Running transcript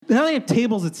Now they have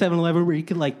tables at 7-Eleven where you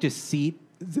can like just sit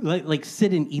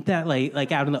and eat that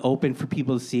like out in the open for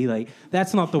people to see. Like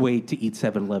that's not the way to eat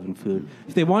 7-Eleven food.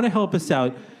 If they want to help us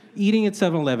out, eating at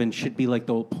 7-Eleven should be like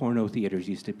the old porno theaters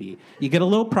used to be. You get a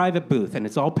little private booth and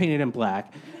it's all painted in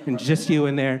black and just you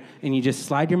in there, and you just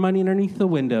slide your money underneath the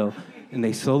window and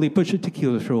they slowly push a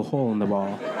tequila through a hole in the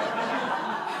wall.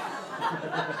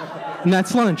 And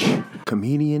that's lunch.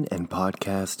 Comedian and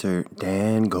podcaster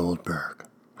Dan Goldberg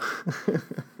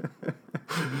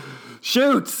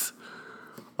shoots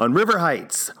on River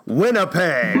Heights,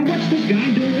 Winnipeg. What's this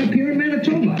guy doing up here in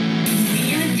Manitoba?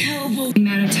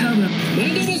 Manitoba.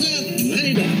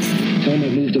 Time I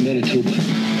moved to Manitoba.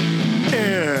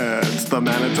 It's the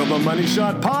Manitoba Money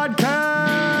Shot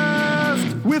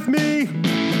Podcast with me,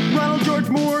 Ronald George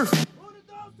Moore.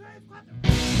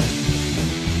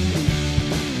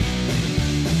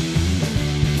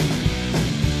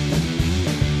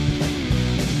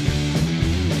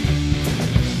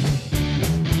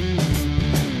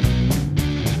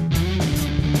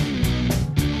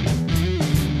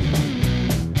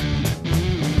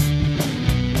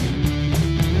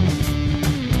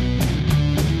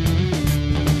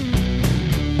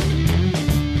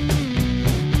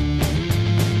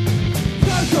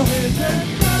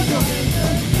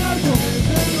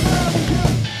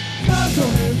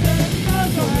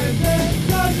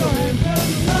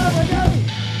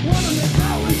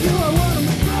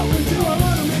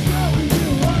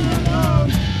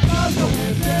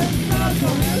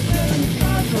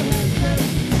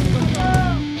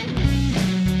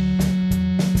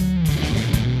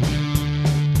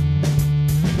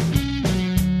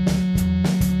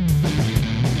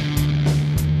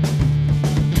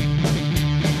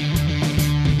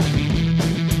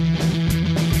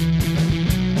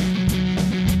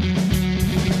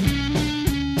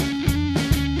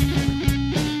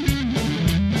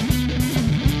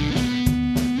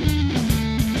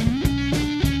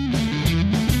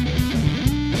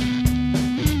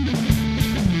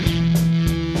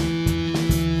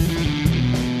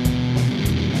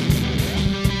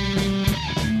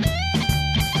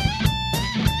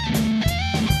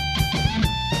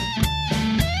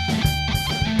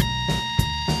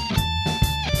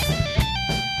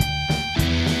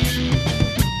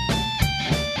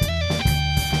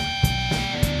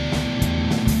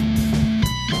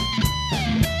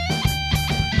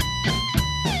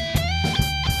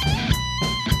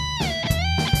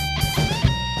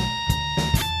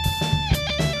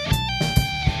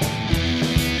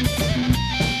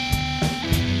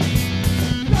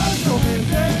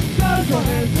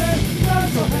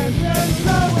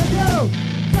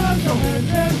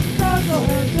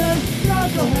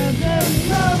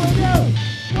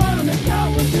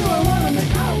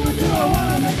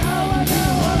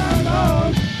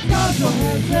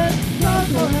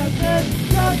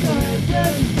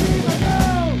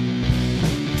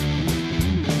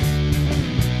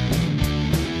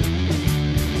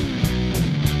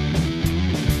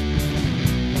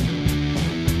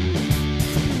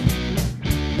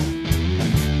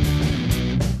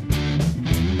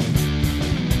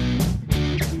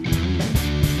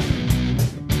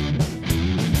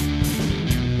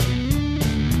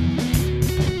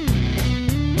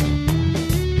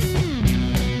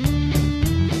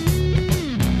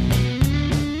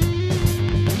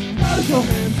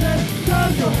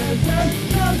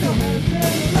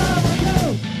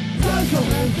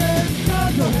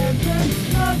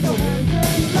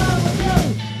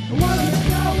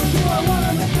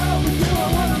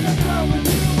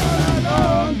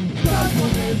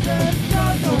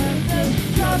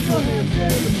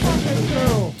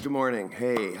 Good morning.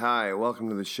 Hey, hi. Welcome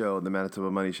to the show, the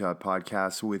Manitoba Money Shot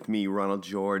Podcast with me, Ronald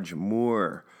George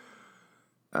Moore.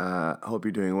 Hope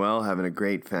you're doing well, having a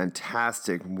great,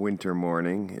 fantastic winter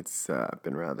morning. It's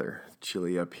been rather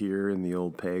chilly up here in the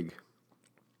old peg.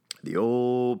 The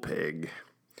old peg.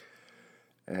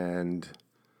 And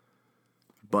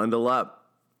bundle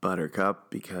up, Buttercup,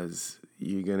 because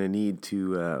you're going to need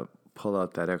to pull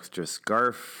out that extra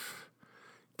scarf,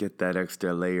 get that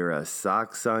extra layer of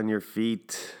socks on your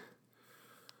feet,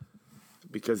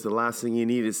 because the last thing you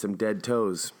need is some dead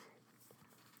toes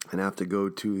and have to go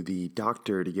to the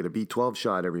doctor to get a B12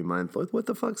 shot every month. What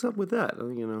the fuck's up with that?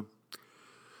 You know,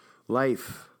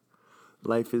 life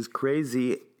is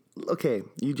crazy. Okay,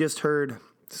 you just heard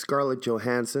Scarlett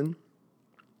Johansson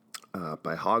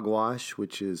by Hogwash,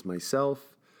 which is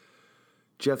myself,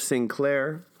 Jeff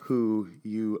Sinclair, who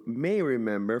you may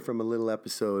remember from a little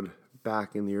episode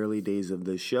back in the early days of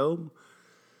the show.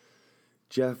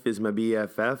 Jeff is my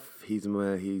BFF. He's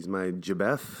my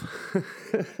Jabeth.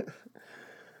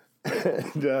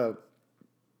 And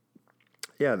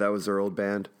Yeah, that was their old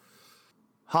band.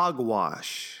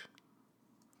 Hogwash.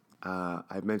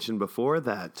 I mentioned before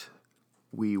that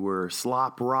we were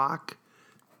slop rock,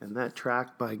 and that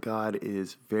track, by God,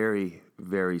 is very,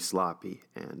 very sloppy.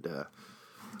 And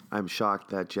I'm shocked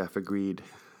that Jeff agreed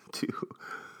to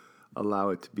allow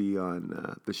it to be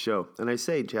on the show. And I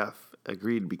say Jeff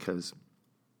agreed because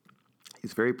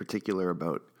he's very particular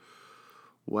about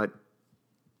what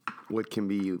can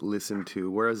be listened to.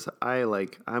 Whereas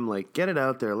I'm like, get it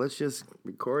out there. Let's just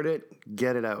record it,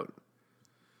 get it out.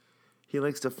 He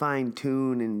likes to fine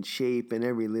tune and shape, and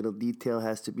every little detail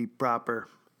has to be proper,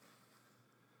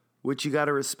 which you got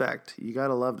to respect. You got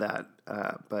to love that.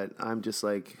 But I'm just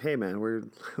like, hey man, we're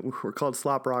called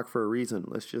slop rock for a reason.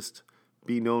 Let's just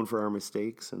be known for our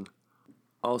mistakes. And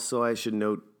also, I should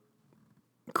note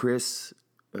Chris,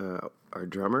 our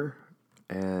drummer,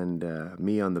 and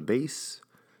me on the bass,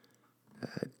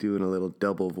 doing a little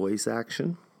double voice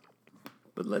action.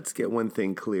 But let's get one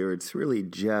thing clear. It's really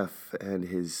Jeff and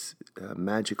his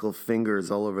magical fingers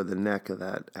all over the neck of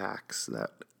that axe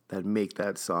that make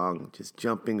that song, just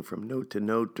jumping from note to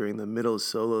note during the middle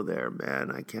solo there.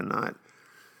 Man, I cannot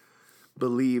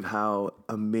believe how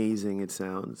amazing it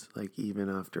sounds. Like, even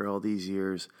after all these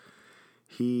years,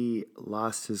 he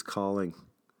lost his calling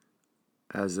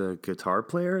as a guitar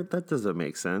player. That doesn't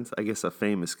make sense. I guess a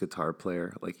famous guitar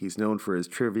player. Like, he's known for his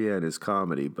trivia and his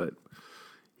comedy, but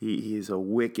he's a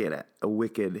wicked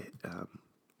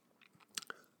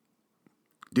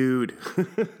dude.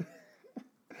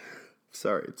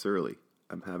 Sorry, it's early.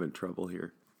 I'm having trouble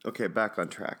here. Okay, back on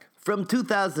track. From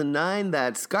 2009,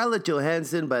 that's Scarlett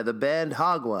Johansson by the band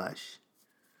Hogwash.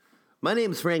 My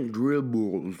name's Frank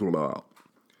Dribbles.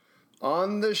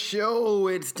 On the show,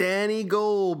 it's Dan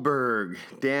Goldberg,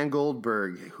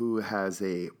 who has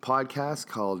a podcast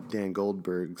called Dan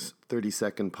Goldberg's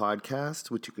 30-Second Podcast,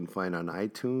 which you can find on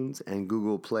iTunes and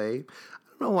Google Play. I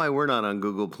don't know why we're not on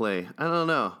Google Play. I don't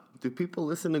know. Do people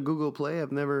listen to Google Play?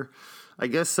 I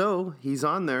guess so. He's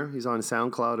on there. He's on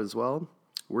SoundCloud as well.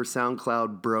 We're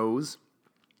SoundCloud bros.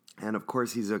 And of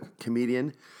course, he's a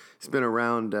comedian. He's been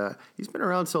around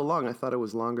so long. I thought it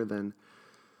was longer than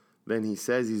he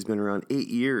says. He's been around 8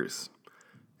 years.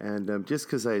 And just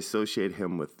because I associate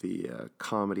him with the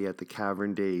Comedy at the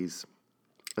Cavern days.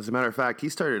 As a matter of fact, he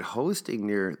started hosting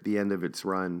near the end of its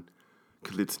run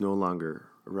because it's no longer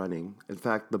running. In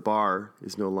fact, the bar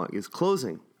is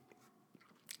closing.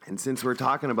 And since we're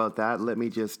talking about that, let me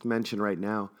just mention right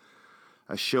now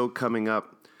a show coming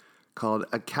up called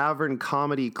A Cavern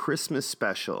Comedy Christmas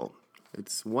Special.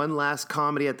 It's one last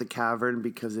comedy at the Cavern,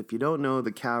 because if you don't know,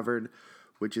 the Cavern,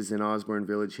 which is in Osborne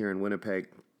Village here in Winnipeg,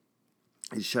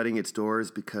 is shutting its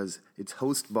doors because its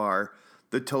host bar,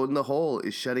 the Toad in the Hole,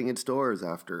 is shutting its doors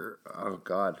after, oh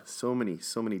God, so many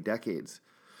decades.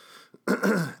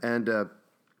 And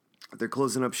they're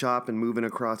closing up shop and moving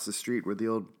across the street where the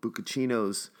old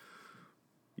Bucacino's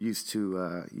used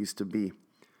to be.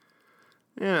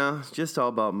 You know, it's just all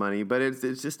about money, but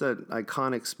it's just an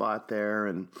iconic spot there.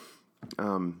 And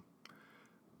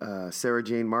Sarah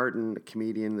Jane Martin, a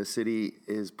comedian in the city,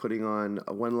 is putting on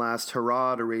one last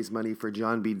hurrah to raise money for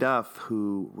John B. Duff,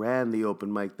 who ran the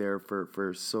open mic there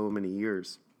for so many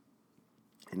years.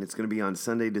 And it's going to be on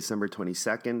Sunday, December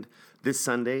 22nd, this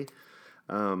Sunday.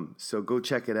 So go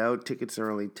check it out. Tickets are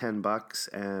only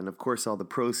 $10, and of course, all the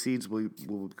proceeds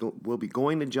will be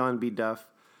going to John B. Duff.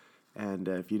 And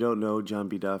if you don't know John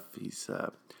B. Duff, he's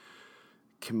a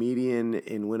comedian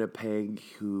in Winnipeg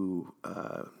who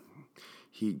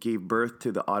he gave birth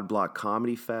to the Odd Block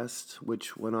Comedy Fest,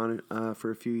 which went on for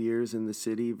a few years in the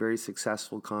city. Very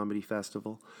successful comedy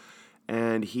festival,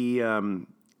 and he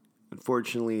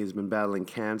unfortunately has been battling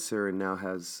cancer and now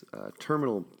has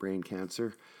terminal brain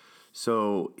cancer.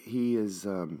 So he is,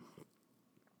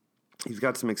 he's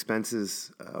got some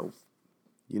expenses,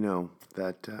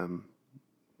 that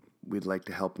we'd like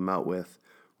to help him out with.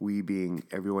 We being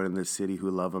everyone in this city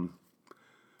who love him,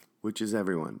 which is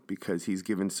everyone, because he's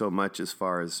given so much as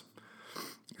far as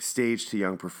stage to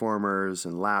young performers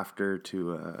and laughter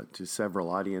to several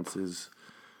audiences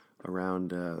around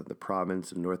the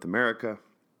province of North America.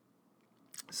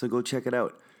 So go check it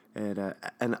out.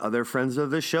 And other friends of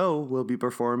the show will be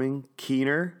performing.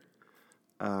 Keener,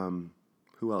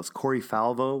 who else? Corey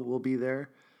Falvo will be there.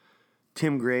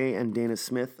 Tim Gray and Dana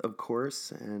Smith, of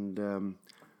course, and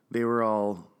they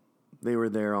were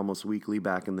there almost weekly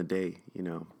back in the day, you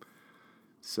know.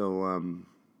 So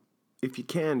if you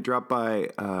can, drop by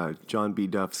John B.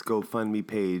 Duff's GoFundMe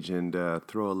page and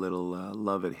throw a little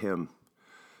love at him.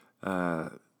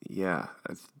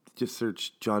 Just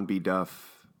search John B.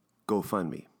 Duff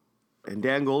GoFundMe. And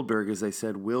Dan Goldberg, as I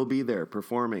said, will be there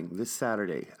performing this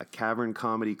Saturday, a Cavern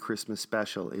Comedy Christmas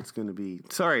special. It's going to be,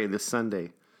 this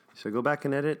Sunday. Should I go back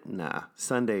and edit? Nah,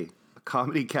 Sunday, a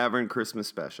Comedy Cavern Christmas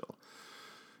special,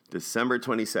 December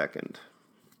 22nd.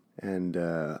 And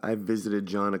I've visited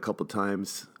John a couple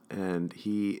times, and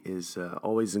he is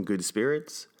always in good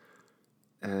spirits.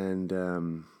 And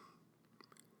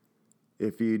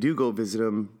if you do go visit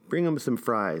him, bring him some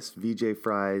fries, VJ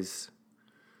fries.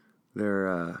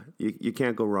 They're you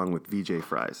can't go wrong with VJ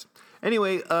fries.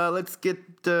 Anyway, let's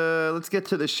get to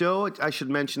the show. I should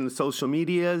mention the social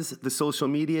medias.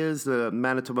 The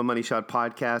Manitoba Money Shot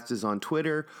podcast is on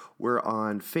Twitter. We're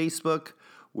on Facebook.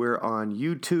 We're on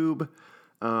YouTube.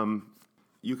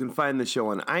 You can find the show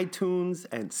on iTunes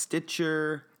and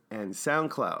Stitcher and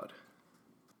SoundCloud.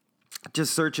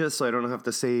 Just search us so I don't have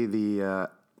to say the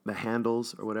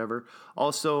handles or whatever.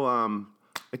 Also,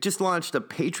 I just launched a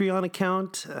Patreon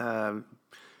account.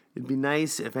 It'd be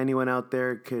nice if anyone out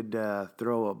there could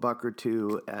throw a buck or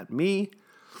two at me.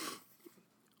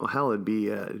 Well, hell, it'd be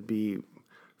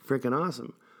freaking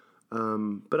awesome.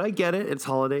 But I get it. It's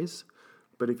holidays.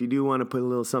 But if you do want to put a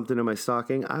little something in my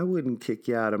stocking, I wouldn't kick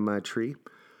you out of my tree.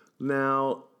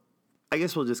 Now, I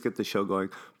guess we'll just get the show going.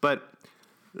 But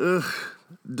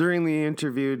during the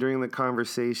interview, during the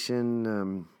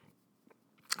conversation,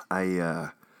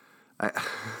 I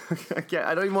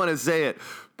don't even want to say it,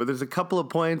 but there's a couple of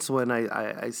points when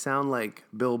I sound like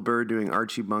Bill Burr doing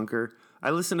Archie Bunker.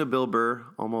 I listen to Bill Burr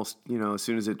almost, as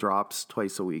soon as it drops,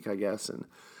 twice a week, I guess,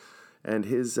 and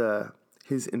his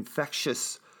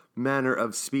infectious manner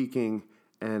of speaking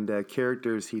and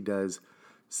characters he does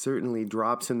certainly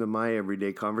drops into my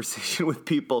everyday conversation with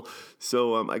people.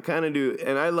 So I kind of do,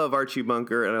 and I love Archie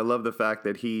Bunker, and I love the fact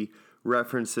that he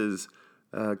references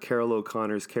Carol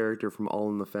O'Connor's character from All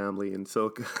in the Family, and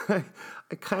so I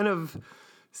kind of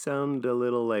sound a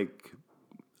little like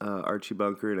Archie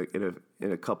Bunker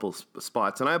in a couple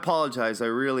spots, and I apologize. I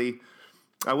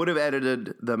would have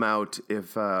edited them out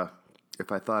if I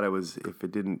thought if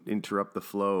it didn't interrupt the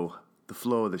flow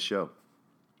of the show.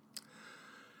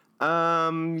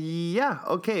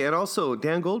 Okay, and also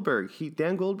Dan Goldberg.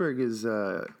 Dan Goldberg is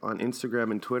on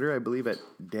Instagram and Twitter, I believe, at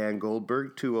Dan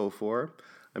Goldberg 204.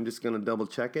 I'm just going to double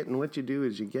check it. And what you do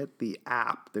is you get the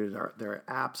app. There are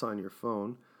apps on your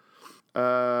phone.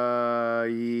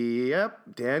 Yep.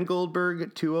 Dan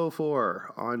Goldberg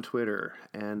 204 on Twitter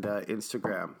and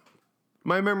Instagram.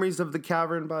 My memories of the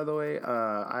Cavern, by the way,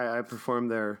 I performed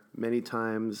there many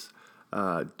times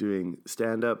doing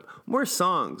stand-up. More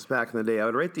songs back in the day. I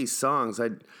would write these songs.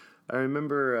 I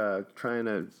remember trying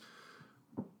to...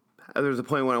 There was a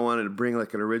point when I wanted to bring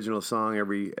like an original song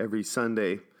every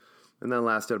Sunday. And that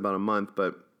lasted about a month,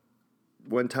 but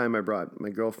one time I brought my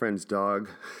girlfriend's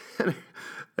dog, and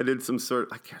I did I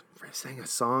sang a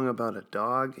song about a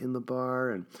dog in the bar,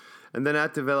 and then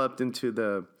that developed into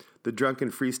the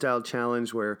drunken freestyle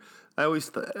challenge, where I always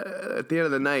at the end of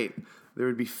the night there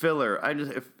would be filler.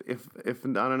 If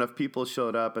not enough people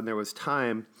showed up and there was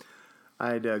time,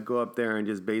 I'd go up there and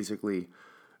just basically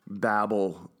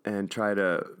babble and try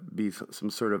to be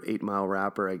some sort of 8 Mile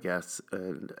rapper, I guess,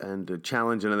 and to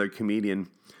challenge another comedian.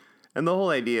 And the whole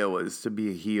idea was to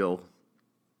be a heel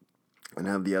and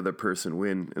have the other person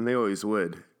win, and they always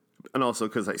would. And also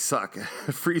because I suck at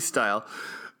freestyle.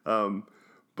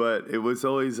 But it was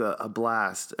always a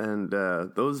blast, and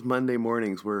those Monday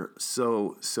mornings were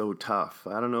so tough.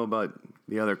 I don't know about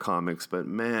the other comics, but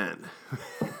man,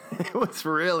 it was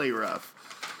really rough.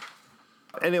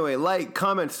 Anyway, like,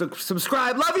 comment,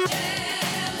 subscribe. Love you.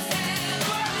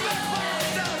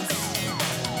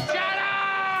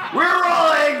 We're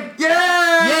rolling.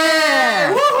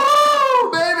 Yeah.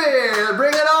 Woohoo, baby.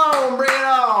 Bring it on.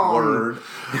 Word.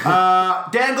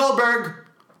 Dan Goldberg.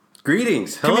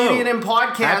 Greetings. Hello. Comedian and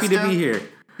podcaster. Happy to be here.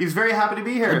 He's very happy to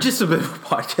be here. I'm just a bit of a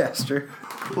podcaster.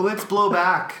 Well, let's blow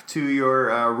back to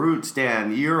your roots,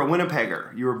 Dan. You're a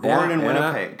Winnipegger. You were born in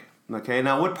Winnipeg. Okay,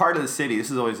 now what part of the city? This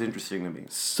is always interesting to me.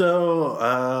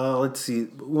 So, let's see.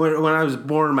 When I was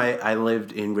born, I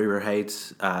lived in River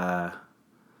Heights.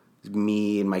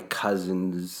 Me and my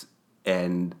cousins,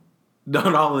 and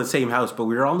not all in the same house, but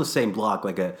we were all in the same block,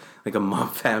 like a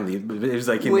mob family. It was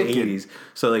like in Wicked. the 80s.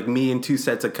 So like me and two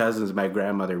sets of cousins, my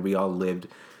grandmother, we all lived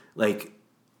like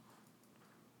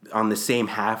on the same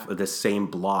half of the same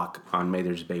block on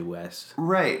Mathers Bay West.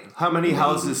 Right. How many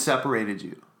houses separated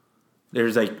you?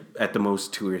 There's like at the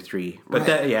most 2 or 3, but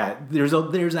right. there's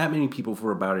that many people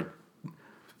for about a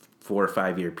 4 or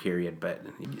 5 year period.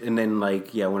 And then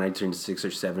when I turned 6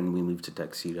 or 7, we moved to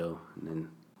Tuxedo. And then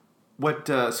what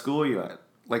school were you at?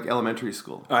 Like elementary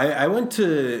school? I went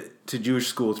to Jewish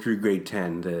school through grade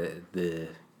 10.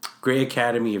 Grey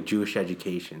Academy of Jewish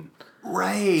Education.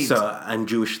 Right. So I'm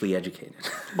Jewishly educated.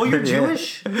 Oh, you're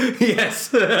Jewish?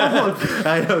 Yes. Oh,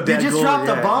 I know. they just dropped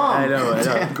a bomb. I know.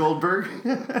 Dan Goldberg.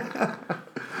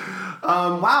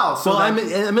 Wow. So I'm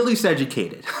at least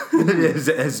educated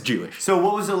as Jewish. So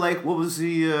what was it like? What was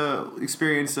the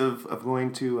experience of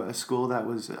going to a school that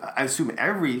was? I assume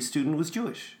every student was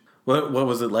Jewish. What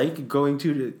was it like going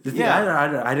to?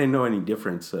 I didn't know any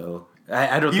difference. So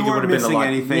I don't think it would have been a lot.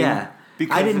 Anything. Yeah.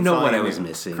 I didn't know what I was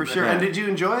missing. For sure. Yeah. And did you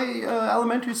enjoy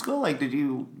elementary school? Like, did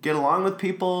you get along with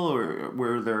people, or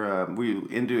were you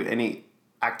into any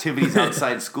activities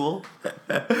outside school?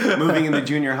 Moving into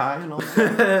junior high and all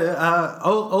that?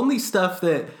 Only stuff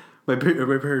that my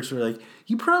parents were like,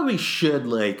 you probably should,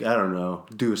 like, I don't know,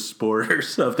 do a sport or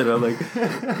something. I'm like,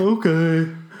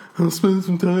 okay, I'll spend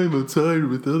some time outside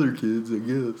with other kids, I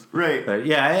guess. Right.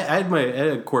 Yeah, I had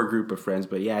a core group of friends,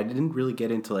 but yeah, I didn't really get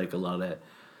into like a lot of.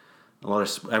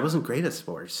 I wasn't great at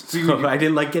sports, so I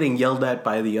didn't like getting yelled at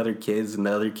by the other kids and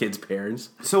the other kids' parents.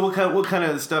 So what kind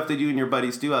of stuff did you and your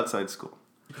buddies do outside school?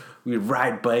 We'd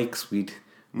ride bikes. We'd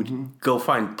go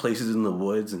find places in the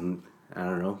woods, and I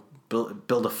don't know,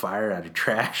 build a fire out of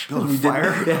trash. Build a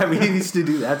fire? Yeah, we used to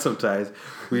do that sometimes.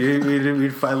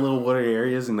 We'd find little wooded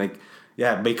areas and make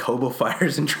hobo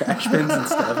fires and trash bins and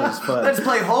stuff. It was fun. Let's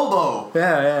play hobo.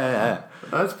 Yeah.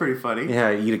 That's pretty funny.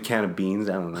 Yeah, eat a can of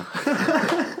beans. I don't know.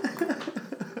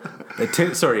 A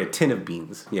tin of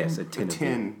beans. Yes, a tin of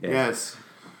beans. Yes.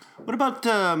 What about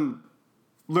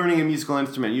learning a musical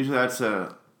instrument? Usually that's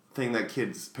a thing that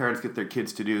parents get their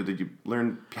kids to do. Did you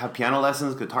have piano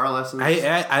lessons, guitar lessons?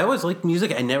 I always liked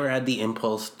music. I never had the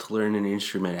impulse to learn an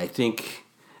instrument. I think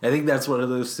that's one of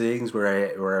those things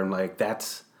where I'm like,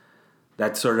 that's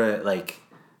sort of like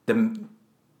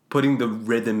putting the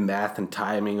rhythm, math, and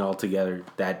timing all together.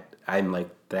 That I'm like,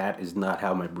 that is not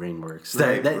how my brain works.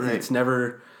 Right. It's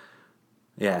never.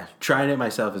 Yeah, trying it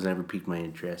myself has never piqued my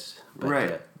interest. But,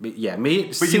 right. You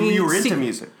were into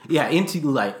music. Yeah,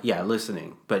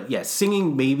 listening. But yeah,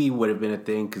 singing maybe would have been a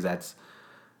thing because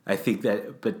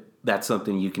that's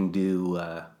something you can do.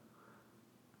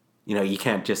 You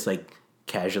can't just like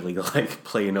casually like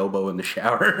play an oboe in the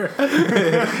shower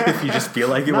if you just feel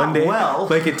like it one day. Well,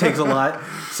 like it takes a lot.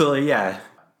 So yeah.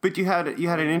 But you had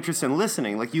an interest in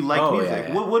listening. Like you liked music.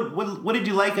 Yeah. What did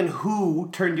you like, and who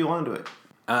turned you onto it?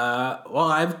 Well,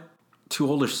 I have 2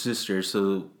 older sisters,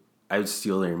 so I would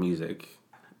steal their music.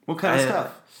 What kind of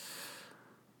stuff?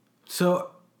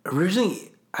 So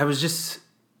originally, I was just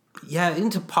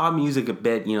into pop music a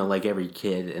bit, like every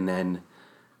kid, and then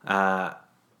when I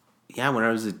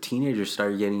was a teenager,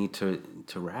 started getting into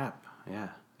rap. Yeah,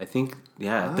 I think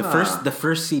the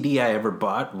first CD I ever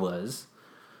bought was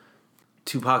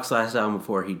Tupac's last album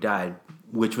before he died,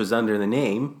 which was under the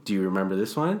name. Do you remember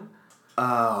this one?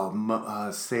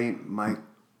 Saint Mike.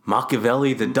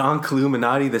 Machiavelli, the Don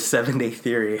Illuminati, the 7-Day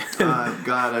Theory.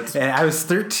 God, that's... And I was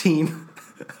 13.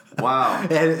 Wow.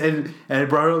 and I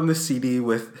brought home the CD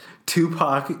with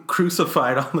Tupac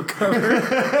crucified on the cover.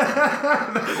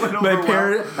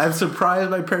 I'm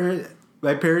surprised my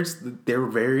parents, they were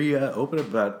very open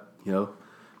about, So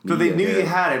they knew you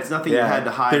had it. It's nothing you had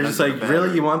to hide. They're just like,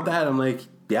 really, you want that? I'm like,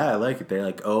 yeah, I like it. They're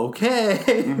like, okay.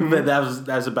 Mm-hmm. But that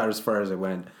was about as far as I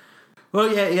went. Well,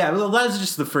 yeah. Well, that was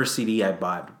just the first CD I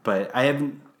bought, but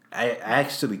I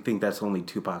actually think that's the only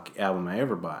Tupac album I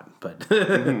ever bought. But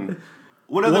mm-hmm.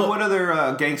 What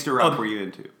other gangster rap were you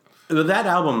into? That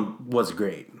album was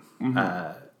great.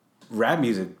 Mm-hmm. Rap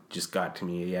music just got to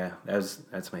me. Yeah, that's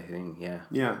my thing. Yeah.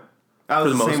 Yeah. I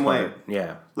was the same way.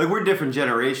 Yeah. Like we're different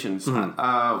generations.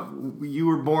 Mm-hmm. You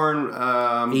were born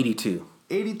 82.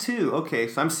 82. Okay,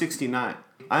 so I'm 69.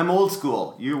 I'm old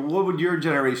school. What would your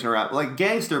generation rap like?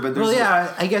 Gangster, but there's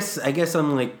I guess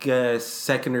I'm like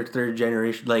second or third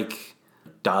generation, like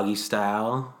Doggy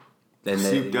Style.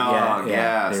 Snoop Dogg,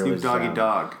 Snoop Doggy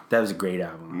Dogg. That was a great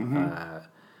album. Mm-hmm.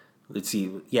 Let's see,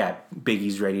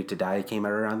 Biggie's Ready to Die came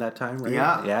out around that time, right?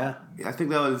 Yeah. I think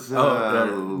that was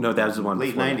no, that was the one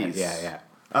late before 90s. That.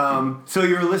 Yeah. So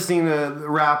you were listening to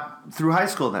rap through high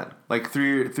school then, like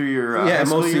through your high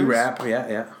school mostly years? rap.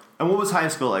 Yeah. And what was high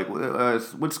school like?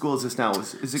 What school is this now?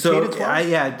 Is it K to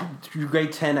 12? Through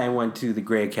grade 10, I went to the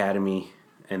Grey Academy,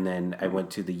 and then I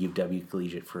went to the UW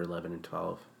Collegiate for 11 and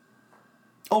 12.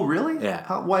 Oh, really? Yeah.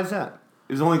 Why is that?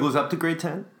 It only goes up to grade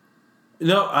 10?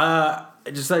 No, I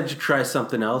decided to try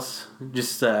something else.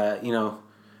 Just, I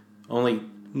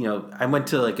went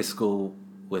to like a school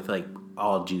with like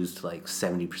all Jews to like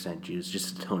 70% Jews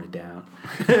just to tone it down.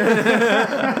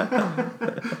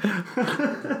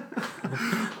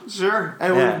 Sure.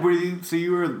 And so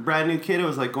you were a brand new kid? It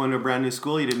was like going to a brand new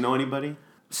school? You didn't know anybody?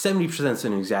 70% is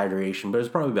an exaggeration, but it's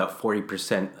probably about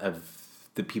 40% of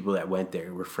the people that went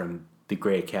there were from the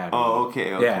Grey Academy. Oh, okay.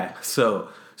 Yeah, so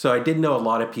I did know a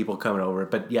lot of people coming over,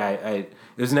 but yeah, it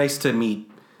was nice to meet,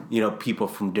 people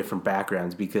from different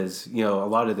backgrounds because, a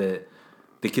lot of the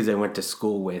kids I went to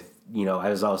school with, I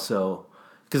was also,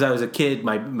 because I was a kid,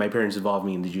 my parents involved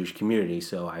me in the Jewish community,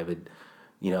 so I would,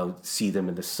 see them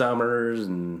in the summers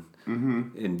and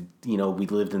we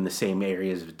lived in the same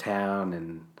areas of town,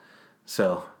 and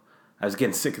so I was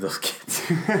getting sick of those kids.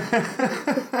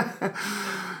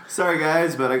 Sorry,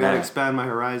 guys, but I got to expand my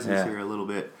horizons here a little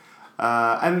bit.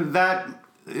 And that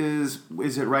is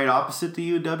it right opposite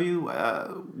the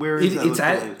UW? Where is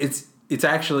that? It's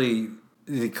actually,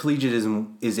 the collegiate is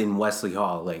in Wesley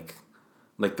Hall, like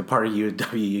the part of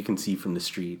UW you can see from the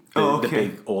street. The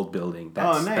big old building.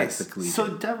 Nice. That's the collegiate. So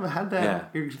Devin had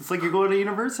that. Yeah. It's like you're going to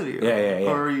university.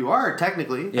 Yeah. Or you are,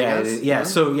 technically. Yeah, I guess. Yeah.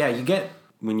 So, you get,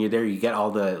 when you're there, you get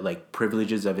all the,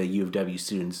 privileges of a U of W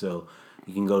student. So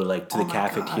you can go to, to the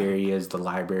cafeterias, the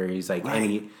libraries,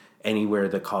 anywhere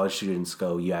the college students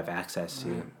go, you have access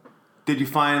to. Did you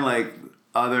find,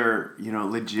 other,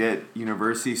 legit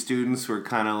university students were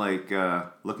kind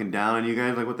of, looking down on you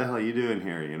guys? Like, what the hell are you doing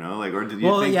here, or did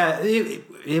you think... yeah,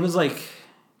 it was, I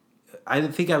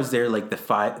think I was there,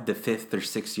 the fifth or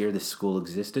sixth year this school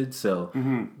existed, so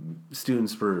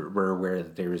students were aware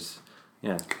that there's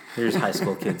high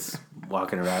school kids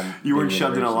walking around. You weren't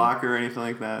shoved in a locker or anything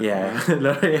like that? Yeah.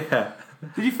 No, yeah.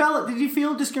 Did you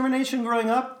feel discrimination growing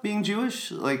up, being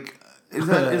Jewish? Is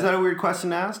that a weird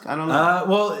question to ask? I don't know.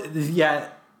 Well, yeah,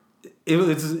 it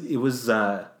was.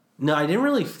 No, I didn't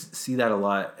really see that a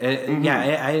lot.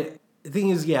 Yeah, the thing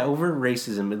is, overt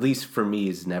racism, at least for me,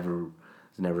 has never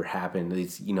happened.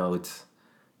 It's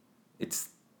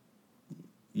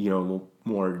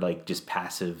more just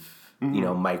passive.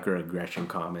 Microaggression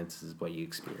comments is what you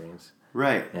experience.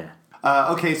 Right. Yeah.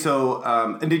 Okay. So,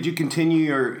 and did you continue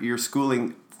your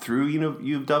schooling through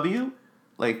U of W?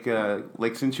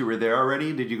 Since you were there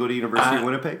already, did you go to University of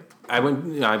Winnipeg? I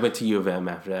went to U of M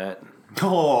after that.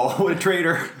 Oh, what a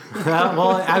traitor!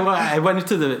 Well, I went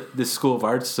into the School of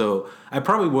Arts, so I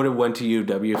probably would have went to U of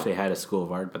W if they had a School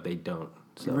of Art, but they don't.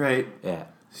 So, right. Yeah.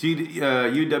 So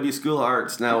U of W School of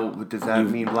Arts. Now, does that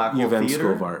mean Blackwell U of M Theater?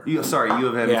 School of Art. U of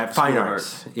M. Yeah, School fine of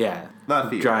arts. Art. Yeah. Not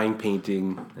theater. Drawing,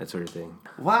 painting, that sort of thing.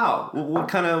 Wow. What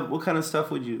kind of stuff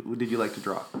did you like to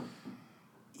draw?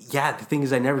 Yeah, the thing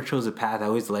is, I never chose a path. I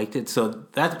always liked it, so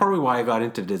that's probably why I got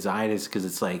into design. Is because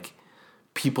it's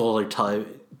people are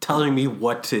telling me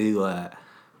what to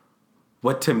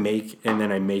make, and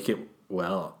then I make it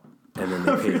well, and then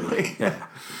they pay me. Yeah.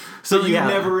 So you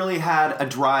never really had a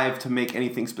drive to make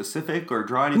anything specific or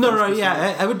draw anything. No, specific?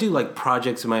 yeah, I would do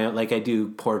projects of my own. I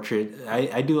do portrait.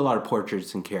 I do a lot of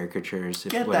portraits and caricatures.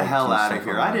 Get the hell out of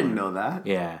here! I didn't know that.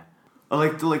 Yeah.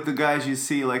 Like the guys you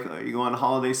see, you go on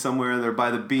holiday somewhere, they're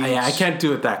by the beach. Yeah, I can't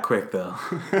do it that quick though.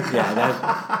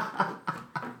 Yeah.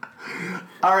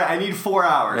 All right, I need 4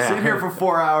 hours. Yeah. Sit here for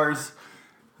 4 hours,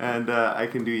 and I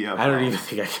can do you up. I don't even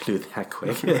think I can do it that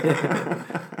quick.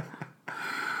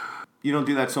 You don't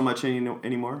do that so much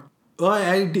anymore? Well,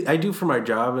 I do for my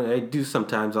job, and I do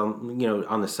sometimes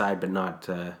on the side, but not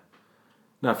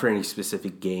for any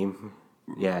specific game.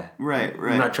 Yeah. Right.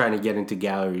 I'm not trying to get into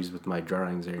galleries with my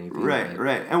drawings or anything.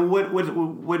 Right. And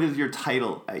what is your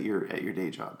title at your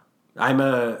day job? I'm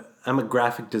a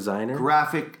graphic designer.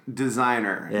 Graphic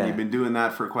designer. Yeah. And you've been doing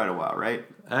that for quite a while, right?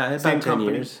 About 10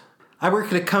 years. I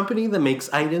work at a company that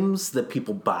makes items that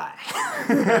people buy.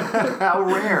 How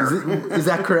rare. Is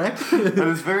that correct? That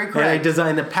is very correct. And I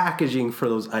design the packaging for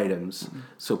those items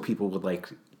so people would like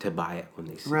to buy it when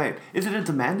they see it. Right. Is it a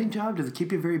demanding job? Does it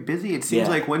keep you very busy? It seems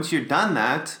like once you're done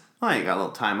that, you got a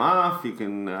little time off. You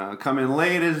can come in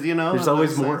late, as you know. There's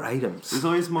always more items. There's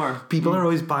always more. People are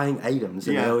always buying items,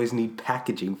 and they always need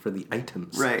packaging for the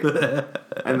items. Right.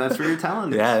 And that's where your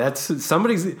talent is. Yeah, it's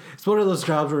one of those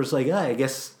jobs where it's I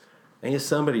guess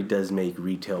somebody does make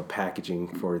retail packaging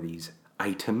for these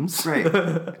items. Right.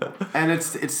 And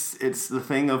it's the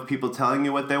thing of people telling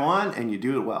you what they want, and you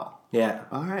do it well. Yeah.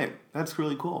 All right. That's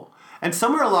really cool. And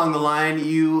somewhere along the line,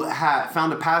 you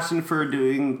found a passion for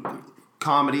doing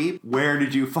comedy. Where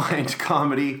did you find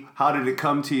comedy? How did it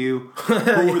come to you? Who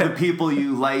were the people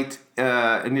you liked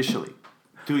initially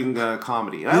doing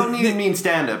comedy? I don't even mean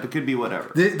stand-up. It could be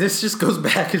whatever. This just goes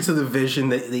back into the vision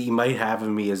that you might have of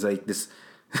me as this...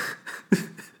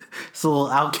 This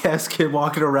little outcast kid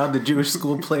walking around the Jewish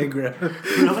school playground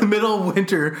in the middle of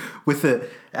winter with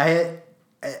I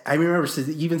remember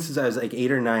even since I was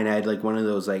 8 or 9, I had one of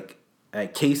those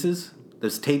cases,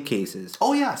 those tape cases.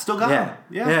 Oh yeah, still got them.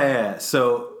 Yeah.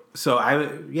 So So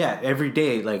every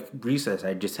day, like recess,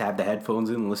 I just have the headphones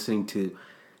in, listening to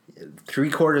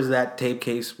 3/4 of that tape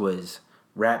case was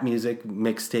rap music,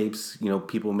 mixtapes.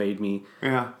 People made me.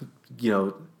 Yeah.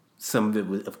 Some of it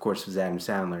was, of course, was Adam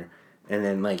Sandler, and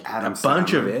then like Adam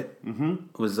bunch Sandler. of it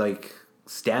was like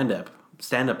stand-up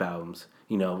albums.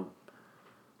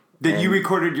 That you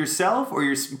recorded yourself, or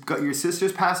your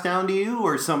sisters passed down to you,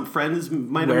 or some friends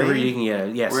might have Wherever made? you can get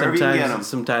it. Yeah, Wherever you can get 'em.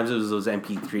 sometimes it was those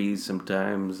MP3s.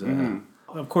 Sometimes,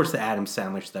 of course, the Adam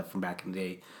Sandler stuff from back in the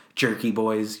day. Jerky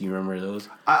Boys, you remember those?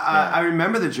 I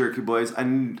remember the Jerky Boys,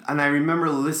 and I remember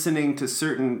listening to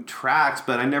certain tracks,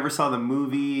 but I never saw the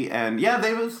movie. And yeah,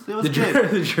 it was good.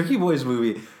 The Jerky Boys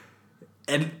movie.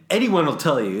 And anyone will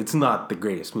tell you it's not the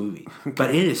greatest movie,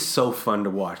 but it is so fun to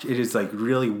watch. It is like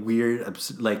really weird,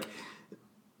 like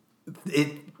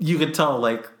it. You could tell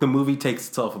like the movie takes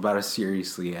itself about as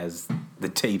seriously as the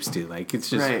tapes do. Like it's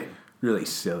just really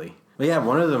silly. But yeah,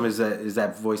 one of them is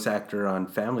that voice actor on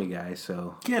Family Guy.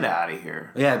 So Get out of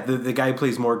here. yeah, the guy who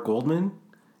plays Mort Goldman.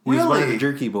 He was one of the Really?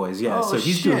 Jerky Boys. Yeah, Oh, so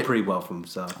he's doing shit. pretty well for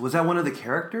himself. Was that one of the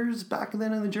characters back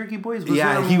then in the Jerky Boys?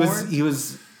 Yeah, there he more? was. He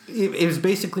was. It was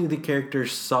basically the character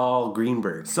Saul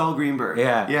Greenberg. Saul Greenberg.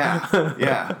 Yeah.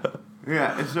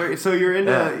 Yeah. So you're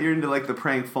into like the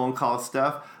prank phone call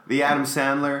stuff. The Adam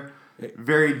Sandler,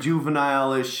 very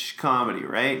juvenile-ish comedy,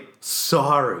 right?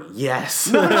 Sorry,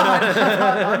 yes. I'm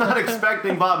not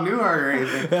expecting Bob Newhart or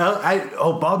anything.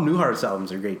 Bob Newhart's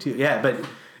albums are great too. Yeah, but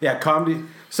yeah, comedy.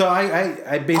 So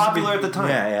I basically Popular at the time.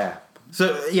 Yeah.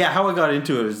 So yeah, how I got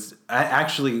into it was I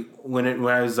actually when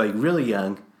I was like really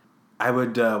young, I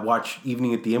would watch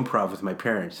Evening at the Improv with my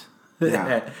parents.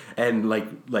 Yeah. And like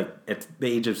at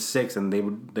the age of 6, and they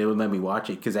would let me watch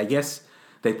it because I guess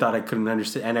they thought I couldn't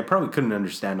understand, and I probably couldn't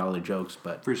understand all the jokes,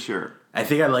 but For sure. I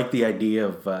think I like the idea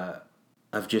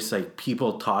of just like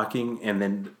people talking and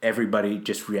then everybody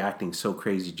just reacting so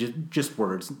crazy, just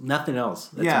words, nothing else.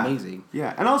 That's amazing.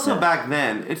 Yeah, and also back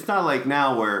then, it's not like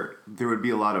now where there would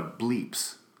be a lot of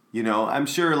bleeps. I'm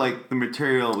sure like the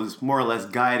material was more or less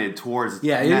guided towards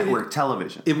network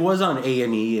television. It was on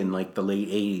A&E in like the late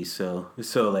 80s,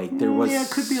 so like there was it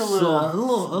could be a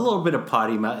little bit of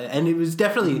potty mouth, and it was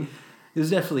definitely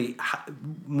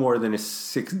more than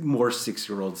more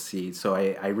 6-year-old see. So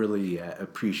I really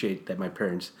appreciate that my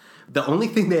parents. The only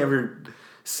thing they ever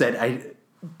said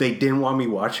they didn't want me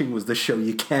watching was the show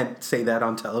You Can't Say That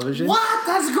on Television. What?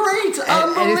 That's great!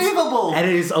 Unbelievable! And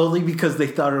it is only because they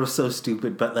thought it was so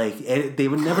stupid, but like they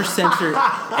would never censor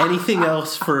anything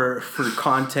else for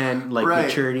content, like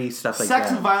maturity, stuff like that.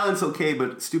 Sex and violence, okay,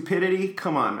 but stupidity?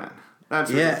 Come on, man. That's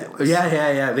ridiculous.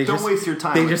 Yeah. They Don't waste your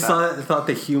time They with just thought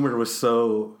the humor was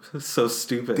so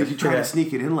stupid. Did you try to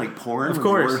sneak it in like porn? Of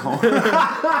course.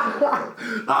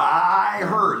 I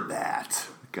heard that.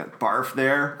 Got barf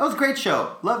there. That was a great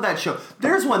show. Love that show.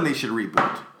 There's one they should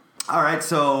reboot. All right,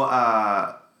 so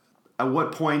at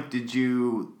what point did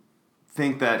you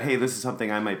think that, hey, this is something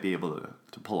I might be able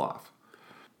to pull off?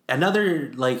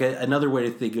 Another way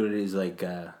to think of it is like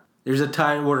there's a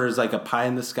time where there's like a pie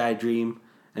in the sky dream,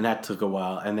 and that took a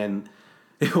while, and then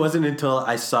it wasn't until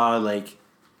I saw like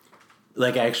I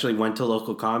actually went to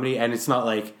local comedy, and it's not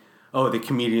like, oh, the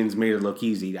comedians made it look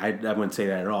easy. I wouldn't say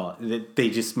that at all. They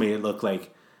just made it look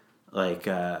like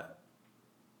open.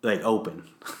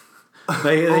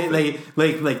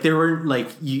 like there weren't like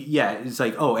it's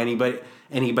like, oh,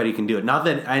 anybody can do it. Not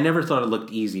that I never thought it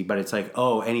looked easy, but it's like,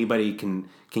 oh, anybody can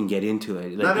get into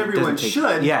it. Like, not everyone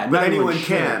should. Yeah, but anyone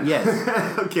can. Yes.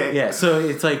 Okay. Yeah. So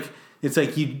it's like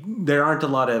there aren't a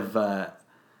lot of at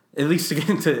least to get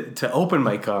into open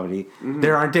mic comedy. Mm-hmm.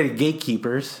 There aren't any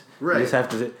gatekeepers. Right. You just have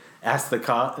to ask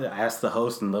the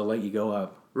host, and they'll let you go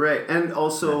up. Right. And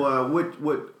also, what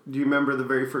do you remember the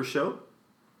very first show?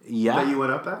 Yeah. That you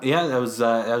went up at? Yeah, that was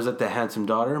at the Handsome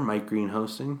Daughter, Mike Green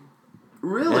hosting.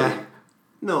 Really? Yeah.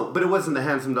 No, but it wasn't the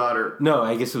Handsome Daughter. No,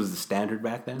 I guess it was the Standard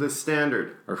back then. The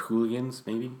Standard. Or Hooligans,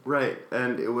 maybe. Right.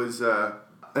 And it was an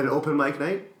open mic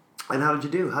night. And how did you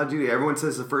do? Everyone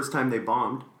says the first time they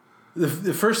bombed.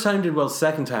 The first time did well.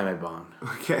 Second time I bombed.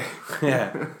 Okay.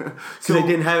 Yeah. Because I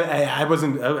didn't have. I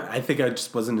wasn't. I think I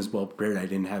just wasn't as well prepared. I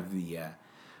didn't have the.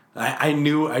 I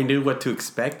knew what to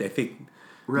expect. I think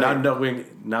not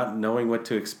knowing what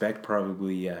to expect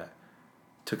probably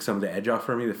took some of the edge off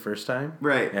for me the first time.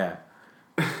 Right. Yeah.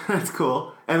 That's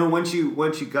cool. And then once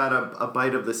you got a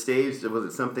bite of the stage, was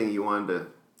it something you wanted to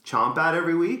chomp at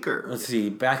every week, or? Let's see.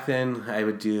 Back then, I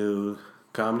would do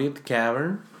Comedy at the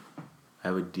Cavern. I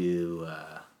would do,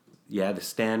 the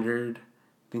Standard.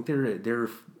 I think they're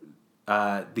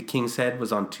the King's Head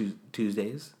was on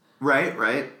Tuesdays.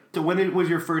 Right. So when was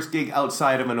your first gig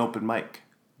outside of an open mic?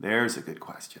 There's a good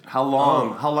question. How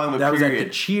long? How long of a that period? was at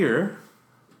the Cheer.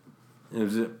 It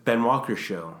was a Ben Walker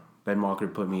show. Ben Walker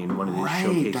put me in one of his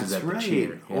showcases at the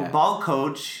Cheer. Yeah. Old ball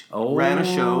coach ran a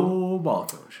show. Ball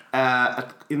coach.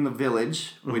 In the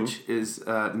Village, which is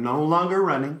no longer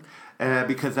running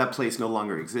because that place no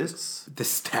longer exists. The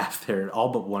staff there, all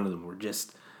but one of them, were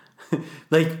just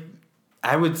like,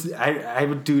 I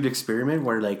would do an experiment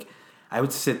where like I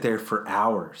would sit there for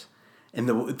hours, and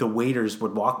the waiters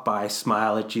would walk by,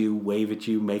 smile at you, wave at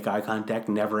you, make eye contact,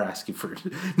 never ask you if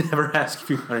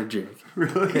you want a drink.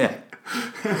 Really? Yeah.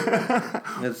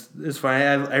 It's fine.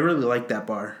 I really like that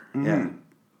bar. Mm-hmm. Yeah.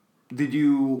 Did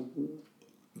you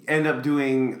end up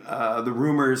doing the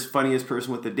Rumors Funniest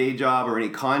Person with a Day Job or any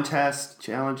contest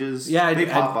challenges? Yeah, they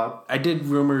pop up. I did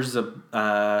Rumors. I've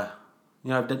done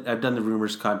the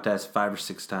Rumors contest 5 or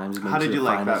 6 times. How did you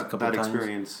like that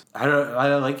experience? I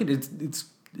don't like it.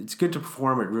 It's good to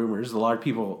perform at Rumors. A lot of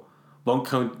people won't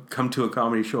come to a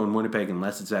comedy show in Winnipeg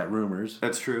unless it's at Rumors.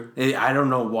 That's true. I don't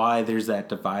know why there's that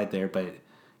divide there, but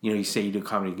you say you do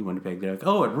comedy in Winnipeg, they're like,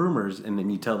 oh, at Rumors, and then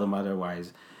you tell them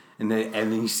otherwise. And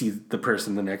then you see the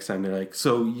person the next time, they're like,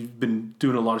 so you've been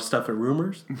doing a lot of stuff at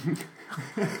Rumors?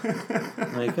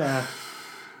 Like,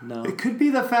 no. It could be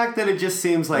the fact that it just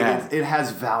seems like it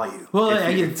has value. Well,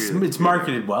 it's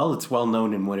marketed well. It's well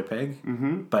known in Winnipeg.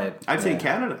 Mm-hmm. But I'd say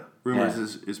Canada, Rumors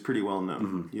is pretty well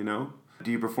known,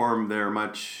 Do you perform there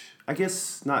much? I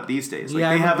guess not these days. Like,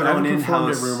 they have their own in-house. I haven't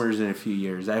performed at Rumors in a few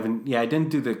years. I didn't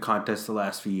do the contest the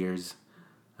last few years.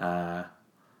 I'll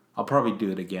probably do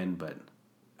it again, but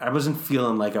I wasn't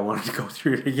feeling like I wanted to go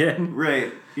through it again.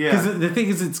 Right. Yeah. Because the thing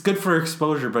is, it's good for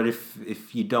exposure, but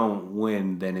if you don't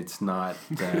win, then it's not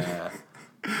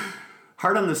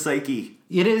hard on the psyche.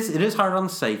 It is hard on the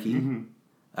psyche. Mm-hmm.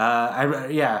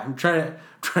 I'm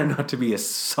trying not to be a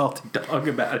salty dog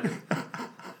about it.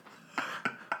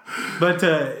 But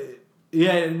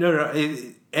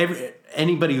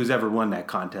anybody who's ever won that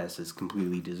contest has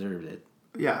completely deserved it.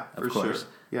 Yeah, of course. Sure.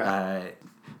 Yeah.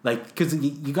 Because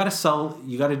you got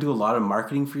to do a lot of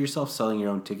marketing for yourself, selling your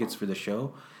own tickets for the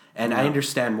show, and I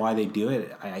understand why they do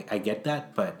it. I get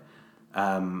that, but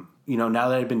now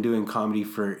that I've been doing comedy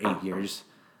for 8 years,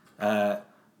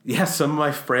 some of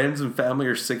my friends and family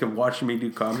are sick of watching me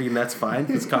do comedy, and that's fine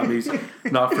because comedy's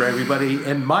not for everybody,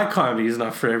 and my comedy is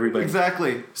not for everybody.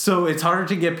 Exactly. So it's harder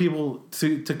to get people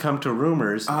to come to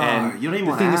Rumors. And you don't even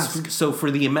want to ask. So for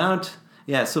the amount.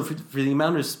 Yeah, so for the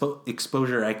amount of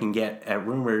exposure I can get at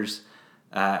Rumors,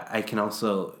 I can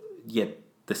also get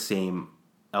the same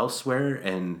elsewhere,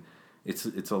 and it's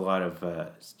a lot of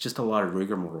just a lot of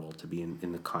rigmarole to be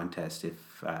in the contest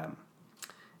if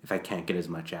I can't get as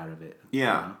much out of it.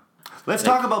 Yeah. Let's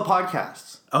talk about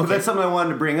podcasts. Okay. That's something I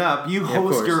wanted to bring up. You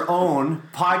host your own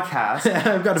podcast.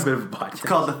 I've got a bit of a podcast. It's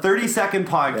called the 30-Second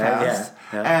Podcast.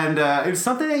 Yeah. And it's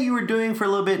something that you were doing for a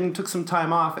little bit and took some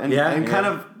time off and kind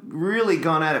of really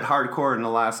gone at it hardcore in the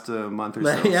last month or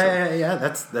so. Yeah.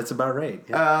 That's about right.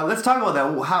 Yeah. Let's talk about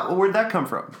that. Where'd that come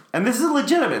from? And this is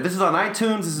legitimate. This is on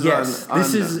iTunes.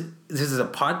 This is a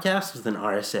podcast with an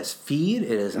RSS feed.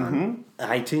 It is on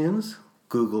iTunes,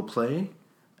 Google Play,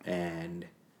 and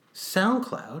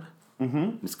SoundCloud.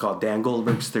 Mm-hmm. It's called Dan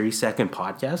Goldberg's 30-Second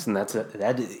Podcast, and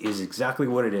that is exactly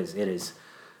what it is. It is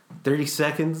 30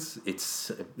 seconds.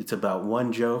 It's about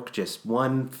one joke, just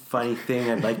one funny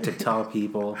thing I'd like to tell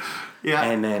people. Yeah.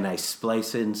 And then I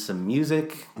splice in some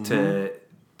music to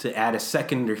add a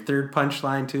second or third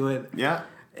punchline to it. Yeah.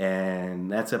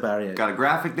 And that's about it. Got a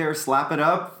graphic there, slap it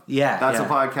up. Yeah. That's a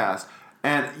podcast.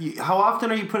 And how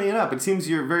often are you putting it up? It seems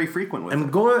you're very frequent with it.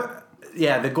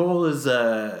 The goal is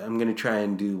I'm going to try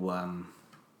and do them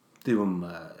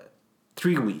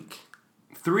 3 a week.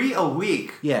 3 a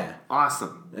week? Yeah.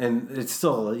 Awesome. And it's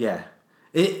still,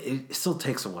 it still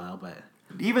takes a while, but...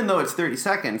 Even though it's 30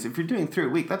 seconds, if you're doing 3 a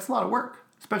week, that's a lot of work.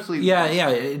 Especially... Yeah,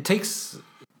 it takes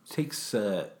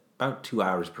about 2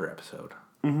 hours per episode.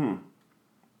 Mm-hmm.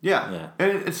 Yeah.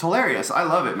 And it's hilarious. I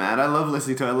love it, man. I love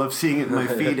listening to it. I love seeing it in my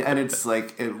feed. And it's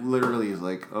like, it literally is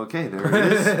like, okay, there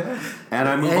it is. And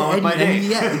I move on with my day.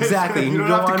 Yeah, exactly. You don't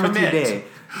have to commit. With your day.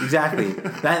 Exactly.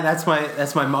 That's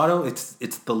my motto.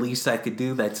 It's the least I could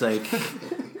do. That's like,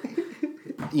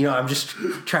 I'm just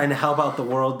trying to help out the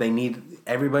world.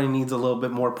 Everybody needs a little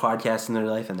bit more podcasts in their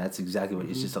life, and that's exactly what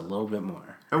it is. Just a little bit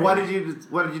more. And why did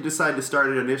you decide to start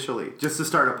it initially? Just to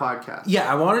start a podcast?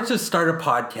 Yeah, I wanted to start a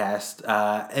podcast,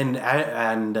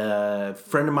 and a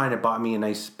friend of mine had bought me a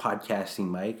nice podcasting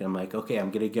mic. I'm like, okay,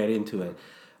 I'm gonna get into it,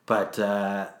 but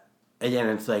again,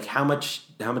 it's like how much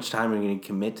time are you gonna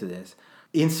commit to this?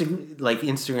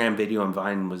 Instagram video and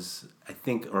Vine was, I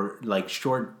think, or like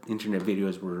short internet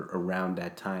videos were around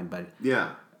that time, but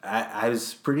I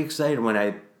was pretty excited when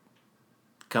I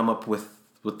come up with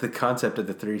the concept of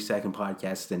the 30-second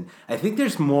podcast, and I think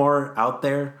there's more out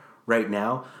there right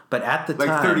now. But at the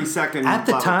time, 30-second. At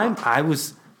the time, I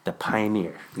was the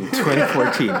pioneer in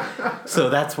 2014. So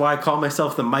that's why I call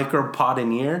myself the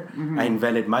micropodeneer. Mm-hmm. I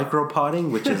invented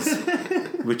micropoding, which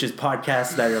is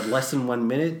podcasts that are less than 1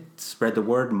 minute. Spread the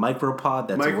word. Micropod.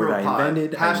 That's a word I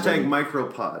invented. Hashtag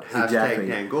micropod. Hashtag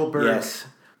Dan Goldberg. Yes.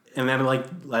 And then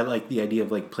I like the idea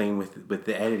of like playing with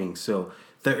the editing. So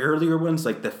the earlier ones,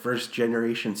 like the first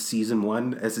generation season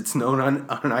 1, as it's known on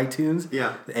iTunes.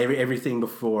 Yeah. Everything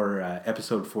before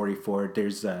episode 44.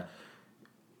 There's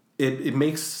it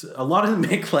makes a lot of them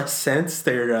make less sense.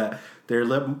 They're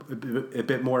a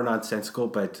bit more nonsensical,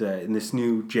 but in this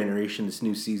new generation, this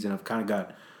new season, I've kind of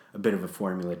got a bit of a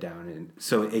formula down, and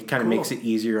so it kind of makes it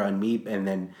easier on me, and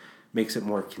then makes it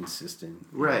more consistent.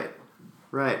 Right.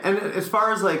 And as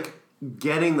far as like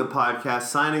getting the podcast,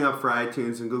 signing up for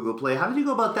iTunes and Google Play, how did you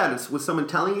go about that? Was someone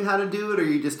telling you how to do it, or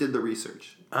you just did the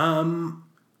research?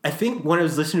 I think when I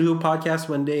was listening to a podcast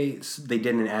one day, they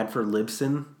did an ad for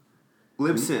Libsyn.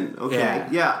 Libsyn, okay,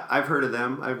 yeah, I've heard of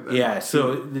them.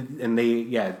 So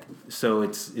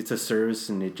it's a service,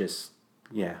 and it just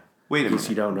Wait a minute,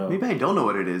 you don't know? Maybe I don't know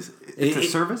what it is. It's a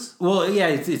service. Well, yeah,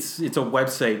 it's a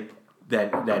website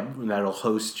that'll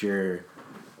host your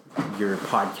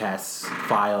podcasts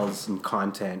files and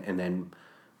content, and then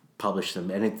publish them,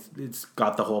 and it's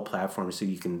got the whole platform, so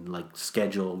you can like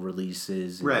schedule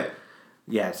releases. And, right.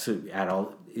 Yeah. So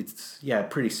it's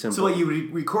pretty simple. So you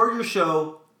record your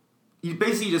show. You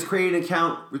basically just create an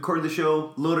account, record the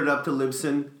show, load it up to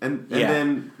Libsyn, and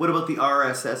then what about the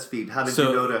RSS feed? How did you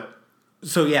go to?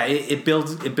 So it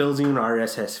builds you an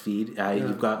RSS feed.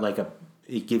 You've got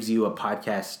it gives you a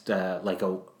podcast like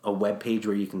a web page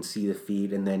where you can see the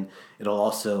feed, and then it'll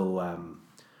also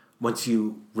once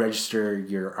you register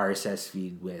your RSS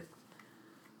feed with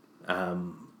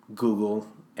Google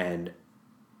and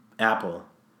Apple,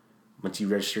 once you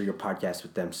register your podcast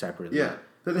with them separately. Yeah,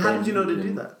 but how did you know to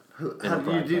do that? How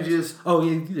did you just? Oh,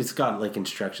 it's got like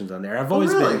instructions on there. I've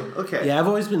always been okay. Yeah, I've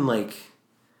always been like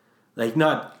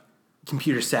not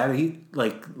computer savvy,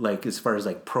 like as far as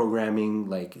like programming,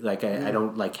 like I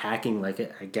don't like hacking, I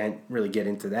can't really get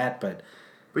into that, but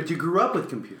you grew up with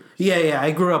computers. Yeah, I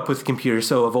grew up with computers,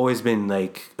 so I've always been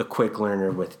like a quick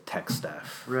learner with tech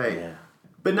stuff. Right. Yeah.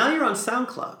 But now you're on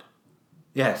SoundCloud.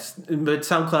 Yes, but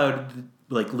SoundCloud,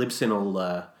 like Libsyn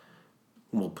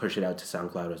will push it out to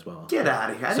SoundCloud as well. Get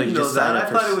out of here! I didn't know that. I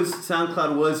thought it was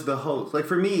SoundCloud was the host. Like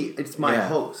for me, it's my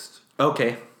host.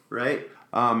 Okay. Right.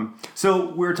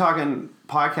 So we're talking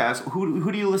podcasts.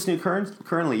 Who do you listen to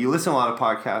currently? You listen to a lot of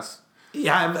podcasts.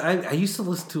 Yeah, I used to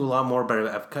listen to a lot more, but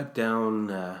I've cut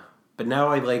down. But now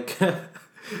I like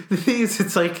the thing is,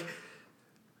 it's like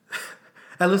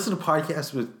I listen to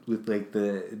podcasts with like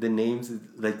the names.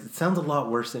 Like it sounds a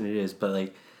lot worse than it is, but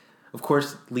like. Of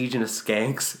course, Legion of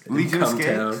Skanks. Legion of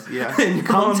Skanks, yeah. And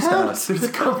Cum's House. There's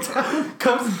Cumtown.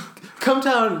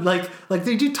 Cumtown, like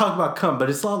they do talk about cum, but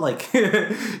it's not like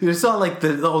it's not like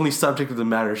the only subject of the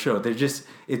matter show.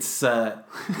 It's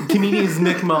comedians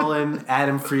Nick Mullen,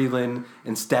 Adam Freeland,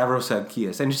 and Stavros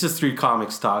Abkias, and it's just 3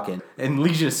 comics talking. And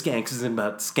Legion of Skanks isn't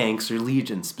about skanks or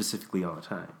legion specifically all the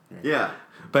time. Right? Yeah.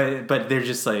 But they're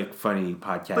just like funny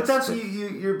podcasts. But that's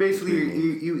you're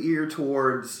basically you ear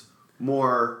towards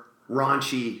more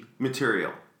raunchy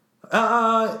material.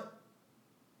 Yeah.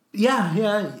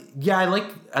 I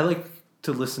like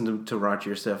to listen to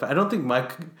raunchier stuff. I don't think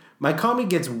my comedy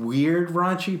gets weird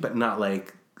raunchy, but not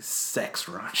like sex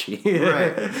raunchy.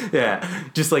 Right. Yeah.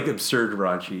 Just like absurd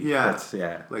raunchy. Yeah.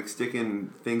 Like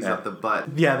sticking things up the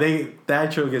butt. Yeah.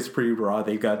 That show gets pretty raw.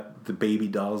 They got the baby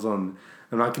dolls on.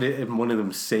 I'm not gonna. And one of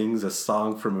them sings a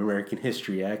song from American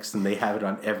History X, and they have it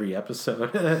on every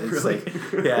episode. It's really? like,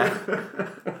 yeah.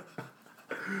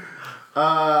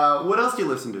 What else do you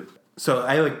listen to? So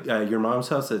I like Your Mom's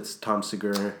House. It's Tom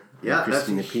Segura. Yeah,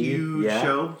 Christina that's a huge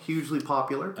show. Hugely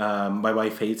popular. My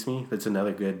Wife Hates Me. That's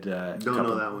another good. Don't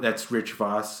know that one. That's Rich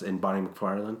Voss and Bonnie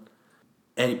McFarlane.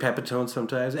 Eddie Pepitone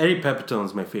sometimes. Eddie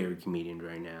Pepitone's my favorite comedian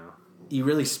right now. He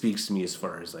really speaks to me as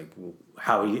far as like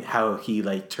how he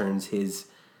like turns his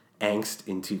angst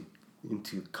into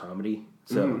comedy.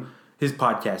 So his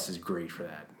podcast is great for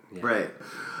that. Yeah. Right.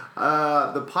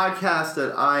 The podcast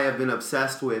that I have been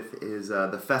obsessed with is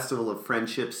the Festival of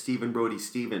Friendship, Stephen Brody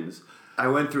Stevens. I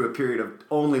went through a period of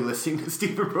only listening to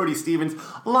Stephen Brody Stevens,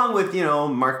 along with,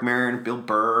 Mark Maron, Bill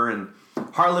Burr, and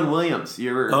Harlan Williams.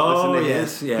 You ever listen to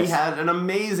his? Yes. He had an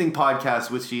amazing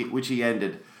podcast, which he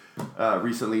ended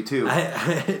recently, too.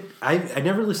 I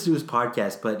never listened to his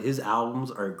podcast, but his albums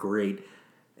are great.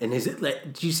 And is it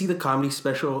like? Did you see the comedy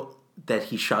special that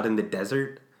he shot in the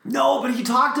desert? No, but he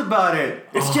talked about it.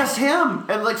 It's just him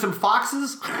and like some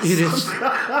foxes.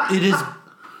 It is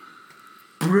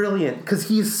brilliant because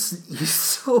he's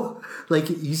so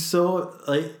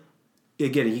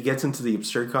again, he gets into the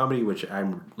absurd comedy, which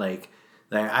I'm like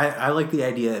I like the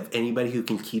idea of anybody who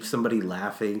can keep somebody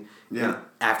laughing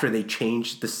after they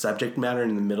change the subject matter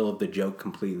in the middle of the joke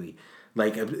completely.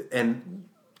 Like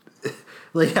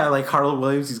Harlan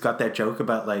Williams, he's got that joke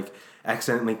about like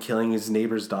accidentally killing his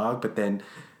neighbor's dog, but then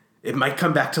it might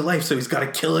come back to life, so he's got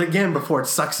to kill it again before it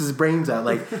sucks his brains out.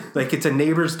 Like it's a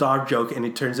neighbor's dog joke, and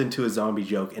it turns into a zombie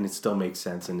joke, and it still makes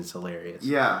sense, and it's hilarious.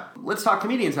 Yeah. Let's talk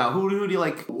comedians now. Who do you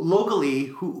like locally?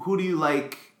 Who do you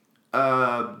like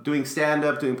doing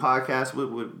stand-up, doing podcasts?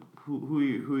 Who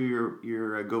are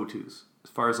your go-tos? As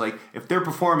far as like, if they're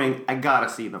performing, I gotta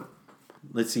see them.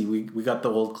 Let's see, we got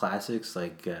the old classics,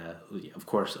 like, of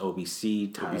course,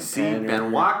 OBC, Tyler Panner.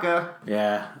 Ben Waka.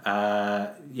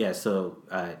 Yeah. So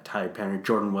Tyler Panner,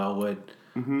 Jordan Wellwood.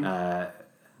 Mm-hmm.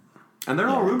 And they're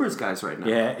all Rumors guys right now.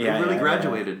 Yeah. They really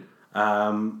graduated.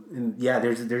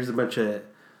 There's a bunch of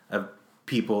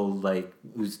people, like,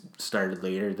 who started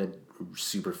later that are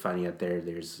super funny out there.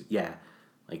 There's,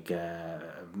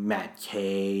 Matt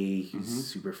Kay, who's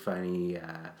super funny.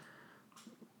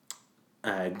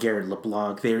 Garrett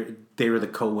LeBlanc, they were the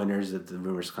co-winners of the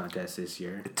Rumors contest this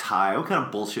year. A tie? What kind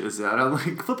of bullshit is that? I'm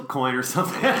like, flip a coin or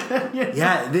something.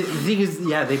 The thing is,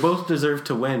 they both deserve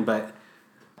to win, but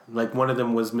like one of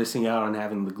them was missing out on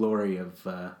having the glory of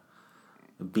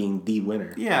being the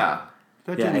winner. Yeah.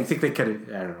 I think they could have,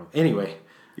 I don't know. Anyway.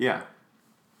 Yeah.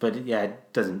 But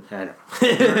it doesn't, I don't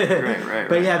know. right.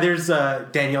 But yeah, there's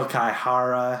Danielle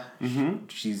Kaihara. Mm-hmm.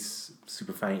 She's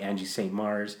super funny. Angie St.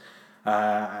 Mars.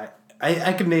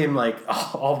 I could name like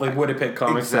all the Winnipeg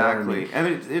comics. Exactly, and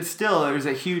it's still, there's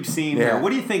a huge scene there. What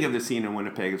do you think of the scene in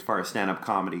Winnipeg as far as stand-up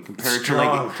comedy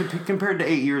compared to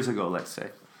 8 years ago? Let's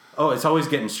say. Oh, it's always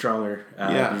getting stronger.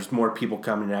 There's more people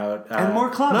coming out and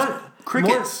more clubs.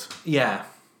 Crickets.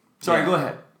 Sorry, go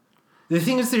ahead. The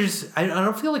thing is, I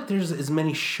don't feel like there's as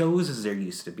many shows as there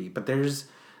used to be, but there is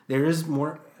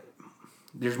more.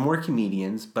 There's more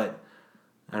comedians, but.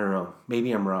 I don't know.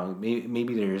 Maybe I'm wrong.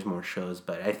 Maybe there is more shows,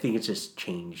 but I think it's just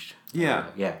changed. Yeah.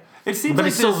 It seems, but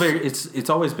like it's still it's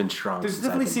always been strong. There's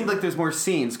definitely seemed like there's more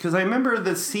scenes because I remember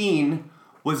the scene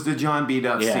was the John B.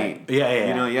 Duff scene. Yeah.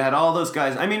 You know, you had all those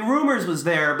guys. I mean, Rumors was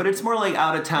there, but it's more like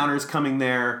out of towners coming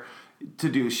there to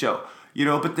do a show. You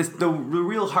know, but the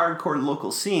real hardcore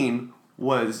local scene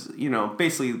was, you know,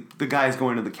 basically the guys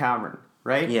going to the cavern,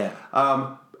 right? Yeah.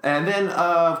 And then,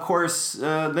 of course,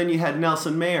 then you had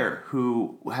Nelson Mayer,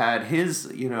 who had his,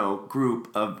 group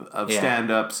of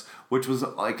stand-ups, which was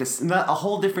like a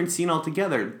whole different scene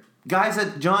altogether. Guys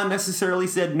that John necessarily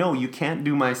said, no, you can't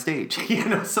do my stage.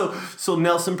 So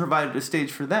Nelson provided a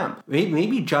stage for them.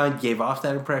 Maybe John gave off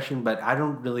that impression, but I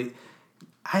don't really...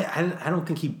 I don't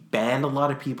think he banned a lot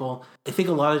of people. I think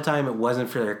a lot of the time it wasn't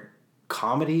for their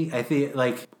comedy. I think,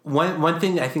 like, one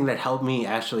thing I think that helped me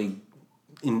actually...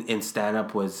 In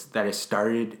stand-up was that I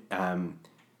started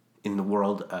in the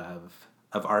world of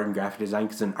art and graphic design,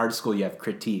 because in art school you have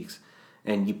critiques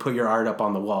and you put your art up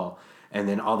on the wall and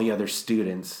then all the other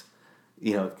students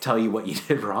tell you what you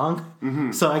did wrong.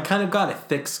 Mm-hmm. So I kind of got a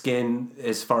thick skin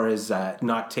as far as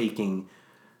not taking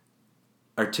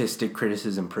artistic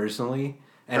criticism personally.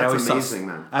 And That's amazing,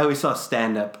 man. I always saw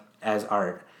stand-up as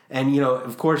art. And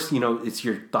of course, it's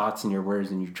your thoughts and your words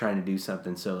and you're trying to do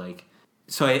something.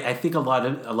 So I think a lot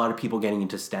of people getting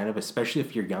into stand-up, especially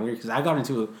if you're younger, because I got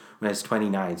into it when I was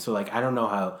 29. So, like, I don't know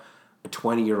how a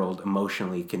 20-year-old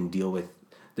emotionally can deal with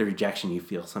the rejection you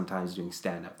feel sometimes doing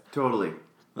stand-up. Totally.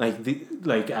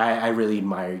 I really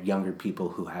admire younger people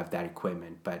who have that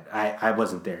equipment, but I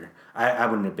wasn't there. I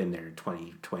wouldn't have been there in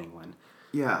 2021.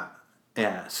 Yeah.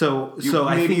 Yeah. So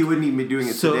I think you wouldn't even be doing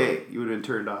it today. You would have been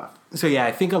turned off. So, yeah,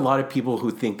 I think a lot of people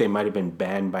who think they might have been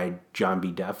banned by John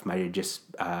B. Duff might have just...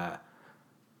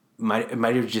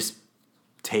 might have just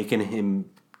taken him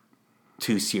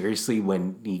too seriously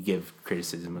when he give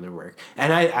criticism of their work.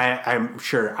 And I'm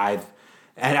sure I've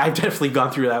definitely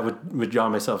gone through that with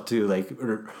John myself too, like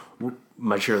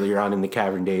much earlier on in the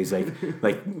Cavern days, like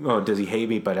oh, does he hate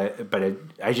me? But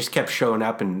I just kept showing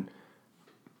up and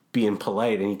being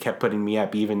polite, and he kept putting me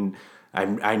up. Even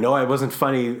I know I wasn't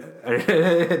funny.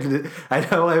 I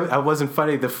know I wasn't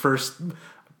funny the first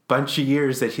bunch of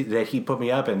years that he put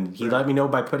me up, and he let me know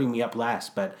by putting me up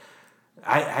last. But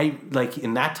I like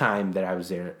in that time that I was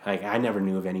there, like I never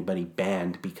knew of anybody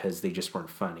banned because they just weren't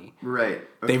funny. Right.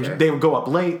 Okay. They would go up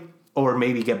late or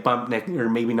maybe get bumped or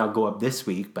maybe not go up this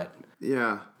week. But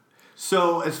yeah.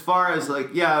 So as far as like,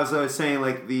 yeah, as I was saying,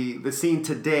 like the scene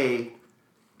today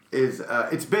is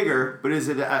it's bigger, but is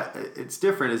it it's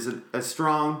different? Is it as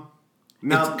strong?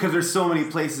 No, because there's so many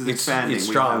places expanding. It's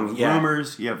strong. You have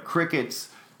Rumors, you have Crickets,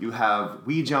 you have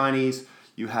Wee Johnnies,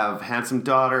 you have Handsome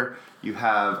Daughter. You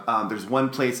have there's one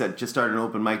place that just started an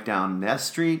open mic down Ness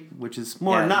Street, which is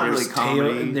more not really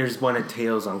comedy. There's one at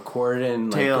Tales on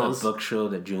Corden, Tales. like a book show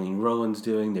that Julian Rowan's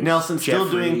doing. There's Nelson's still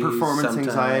doing Jeffries performance sometimes.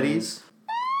 anxieties.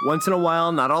 Once in a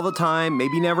while, not all the time,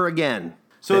 maybe never again.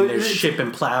 So Then there's Ship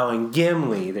and Plow and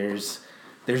Gimli. There's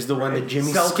the one that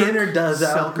Jimmy Selkirk? Skinner does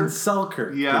out in Selkirk?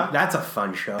 Selkirk. Yeah. That's a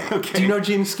fun show. Okay. Do you know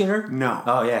Jimmy Skinner? No.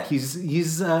 Oh yeah, he's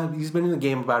been in the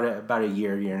game about a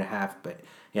year and a half, but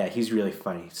yeah, he's really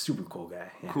funny. Super cool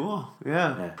guy. Yeah. Cool.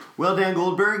 Yeah. Yeah. Well, Dan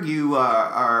Goldberg, you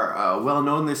are well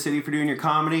known in this city for doing your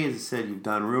comedy. As I said, you've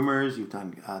done Rumors. You've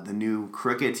done the new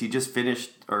Crickets. You just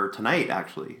finished, or tonight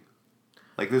actually.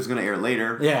 Like this is going to air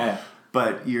later. Yeah.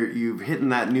 But you've hit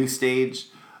that new stage.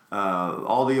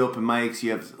 All the open mics.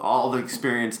 You have all the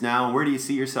experience now. Where do you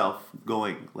see yourself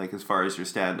going? Like as far as your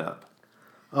stand up?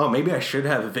 Oh, maybe I should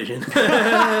have a vision.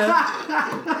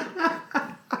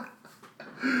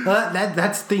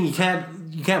 That's the thing.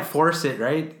 You can't force it,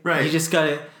 right? Right. You just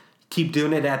gotta keep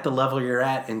doing it at the level you're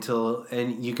at and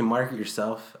you can market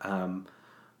yourself.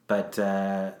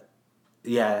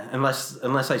 Yeah,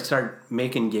 unless I start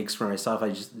making gigs for myself, I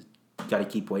just gotta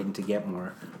keep waiting to get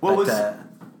more. What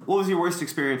was your worst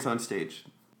experience on stage?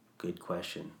 Good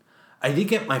question. I did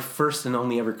get my first and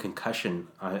only ever concussion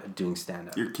doing stand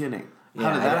up. You're kidding. How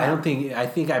Yeah, did that happen? I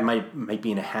think I might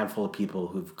be in a handful of people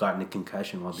who've gotten a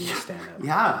concussion while doing stand up.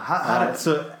 Yeah. How did,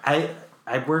 So I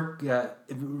work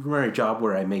run a job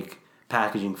where I make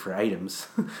packaging for items.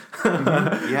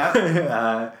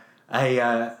 yeah.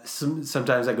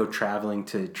 Sometimes I go traveling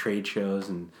to trade shows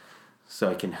and so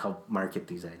I can help market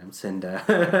these items and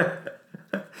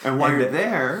And while you're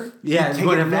there, yeah, you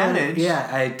take advantage. Yeah,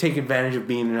 I take advantage of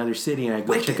being in another city and I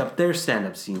go check up their stand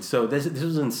up scene. So this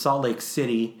was in Salt Lake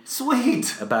City.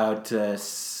 Sweet. About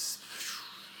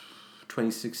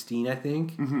 2016, I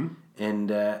think, and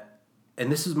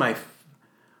this is my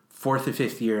fourth or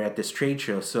fifth year at this trade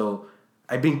show. So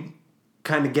I've been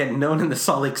kind of getting known in the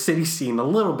Salt Lake City scene a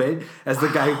little bit as the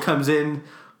guy who comes in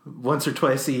once or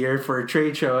twice a year for a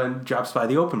trade show and drops by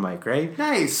the open mic, right?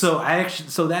 Nice. So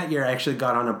that year I actually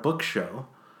got on a book show,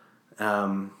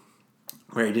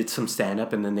 where I did some stand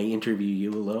up and then they interview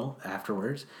you a little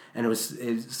afterwards, and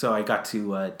so I got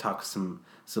to talk some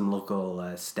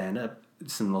local stand up,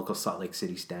 some local Salt Lake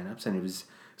City stand ups, and it was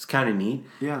kind of neat.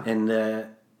 Yeah. And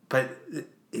but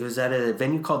it was at a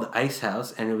venue called the Ice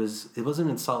House, and it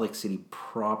wasn't in Salt Lake City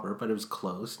proper, but it was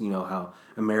close. You know how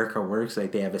America works,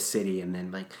 like they have a city and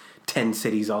then like 10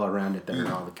 cities all around it that are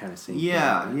all the kind of same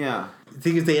Yeah, thing. yeah. The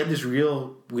thing is, they had this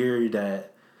real weird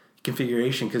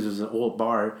configuration because it was an old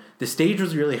bar. The stage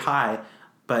was really high,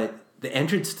 but the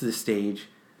entrance to the stage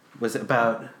was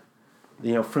about,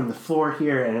 from the floor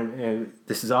here, and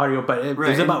this is audio, but it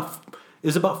was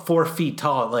about 4 feet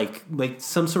tall, like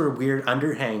some sort of weird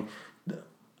underhang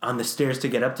on the stairs to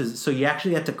get up to. So you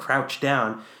actually had to crouch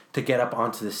down to get up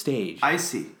onto the stage. I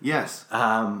see. Yes.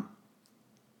 And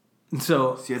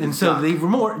so you had to duck.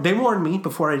 they warned me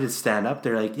before I did stand up.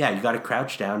 They're like, yeah, you got to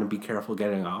crouch down and be careful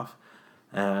getting off.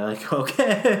 Like,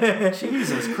 okay.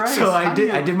 Jesus Christ. So I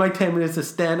did my 10 minutes of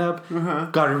stand up.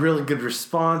 Got a really good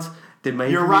response.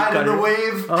 You're riding the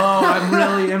wave. Oh, I'm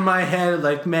really in my head.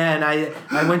 Like, man, I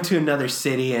went to another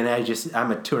city and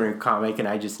I'm a touring comic and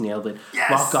I just nailed it.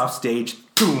 Yes. Walk off stage,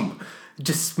 boom,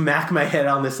 just smack my head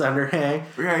on this underhang.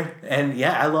 Right. And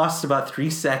yeah, I lost about 3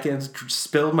 seconds,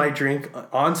 spilled my drink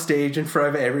on stage in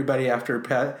front of everybody after a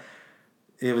pet.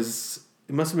 It must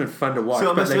have been fun to watch.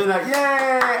 So it must have been like,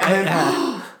 yay!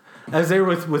 I was there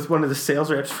with one of the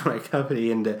sales reps for my company,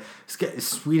 and this guy,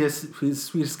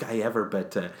 sweetest guy ever,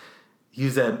 but he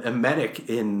was a medic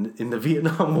in the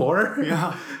Vietnam War.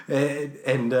 Yeah.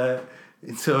 And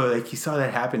so like he saw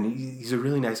that happen. He's a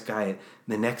really nice guy. And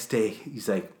the next day he's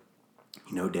like,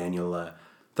 Daniel,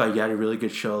 thought you had a really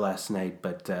good show last night,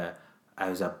 but I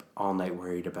was up all night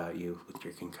worried about you with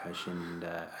your concussion,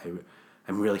 and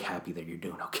I'm really happy that you're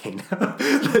doing okay now.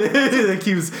 Like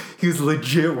he was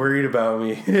legit worried about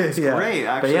me. It's great,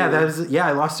 actually. But yeah,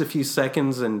 I lost a few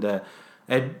seconds, and I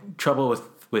had trouble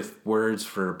with words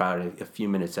for about a few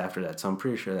minutes after that, so I'm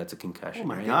pretty sure that's a concussion. Oh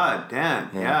my right? God, Dan.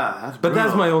 Yeah, that's But that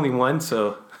was brutal. my only one,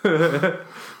 so.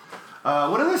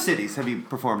 What other cities have you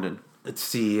performed in? Let's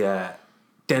see,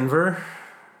 Denver.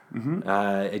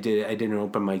 I did an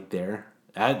open mic there.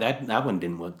 That one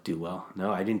didn't do well.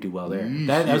 No, I didn't do well there.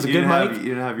 That was a good mic.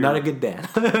 You didn't have your... Not a good Dan.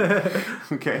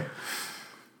 Okay.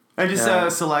 And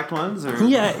just select ones? Or?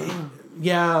 Yeah.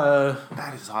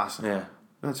 That is awesome. Yeah.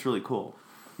 That's really cool.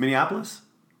 Minneapolis?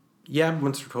 Yeah,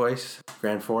 once or twice.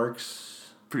 Grand Forks.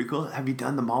 Pretty cool. Have you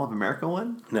done the Mall of America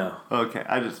one? No. Okay,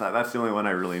 I just thought that's the only one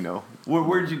I really know.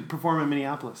 Where did you perform in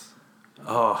Minneapolis?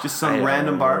 Oh, Just some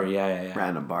random bar? Yeah.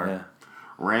 Random bar. Yeah.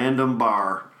 Random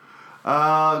bar.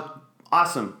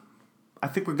 Awesome. I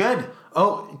think we're good.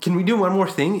 Oh, can we do one more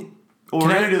thing? Well, we're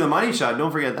going to do the money shot.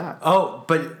 Don't forget that. Oh,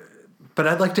 but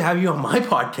I'd like to have you on my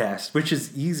podcast, which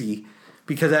is easy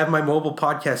because I have my mobile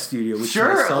podcast studio. Which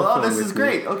Sure. Is my cell phone This with is me.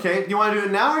 great. Okay. You want to do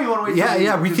it now or you want to wait?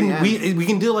 Yeah. We till can the end? we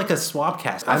can do like a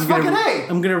SWAPCAST. That's fucking A.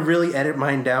 I'm gonna really edit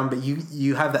mine down, but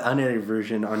you have the unedited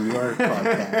version on your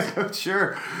podcast.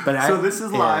 Sure. But so this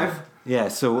is live. Yeah.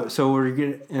 So we're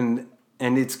gonna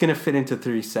and it's gonna fit into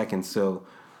 30 seconds. So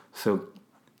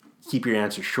keep your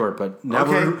answer short. But now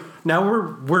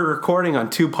we're recording on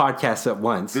 2 podcasts at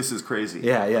once. This is crazy.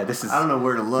 Yeah. This is. I don't know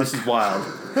where to look. This is wild.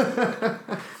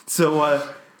 So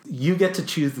you get to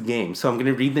choose the game. So I'm going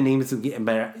to read the names of the game,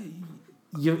 but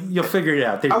you'll figure it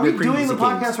out. Are we pretty doing easy the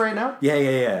podcast games. right now?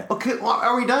 Yeah. Okay. Well,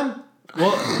 are we done?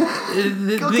 Well,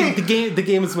 Okay. the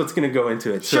game is what's going to go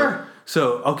into it. Sure.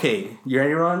 So okay, you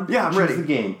ready, Ron? Yeah, I'm Choose ready. the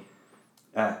game.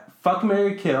 Fuck,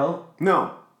 marry, kill.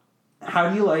 No. How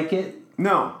do you like it?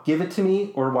 No. Give it to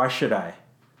me, or why should I?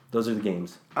 Those are the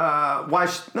games. No,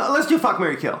 let's do fuck,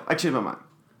 marry, kill. I changed my mind.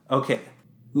 Okay.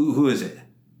 Who is it?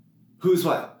 Who's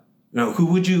what? No, who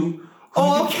would you?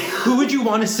 Who would you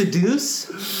want to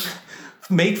seduce?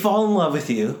 Make fall in love with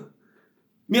you,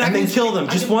 and then kill them.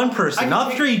 Just one person,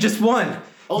 not 3, just one.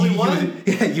 Only one?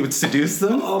 You would seduce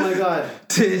them. Oh my god.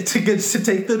 To take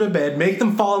them to bed, make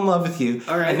them fall in love with you,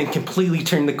 All right. and then completely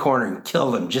turn the corner and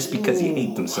kill them just because you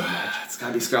hate them so much. It's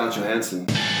gotta be Scarlett Johansson.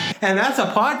 And that's a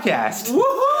podcast.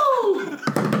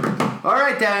 Woohoo! All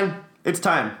right, Dan. It's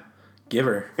time. Give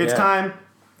her. It's Yeah. time.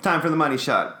 Time for the money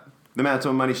shot. The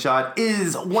Manitoba money shot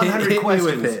is 100 Hit me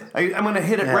questions. with it. I'm going to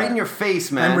hit it Yeah. right in your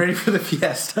face, man. I'm ready for the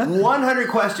fiesta. 100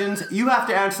 questions. You have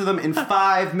to answer them in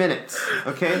 5 minutes.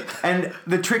 Okay? And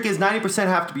the trick is 90%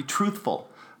 have to be truthful.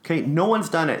 Okay? No one's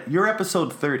done it. You're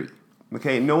episode 30.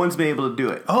 Okay? No one's been able to do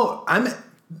it. Oh,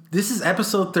 this is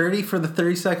episode 30 for the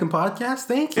 30-second podcast.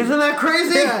 Thank you. Isn't that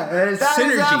crazy? Yeah, that is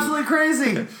synergy. absolutely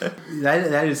crazy.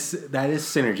 That is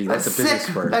synergy. That's a business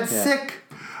sick. word. That's Yeah. sick.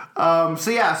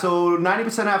 So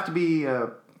 90% have to be,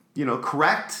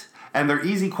 correct, and they're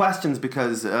easy questions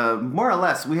because more or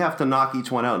less we have to knock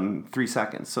each one out in 3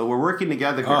 seconds. So we're working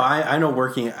together here. Oh, I know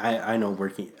working. I know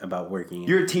about working.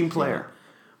 You're a team player.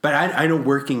 But I know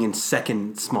working in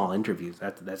second small interviews.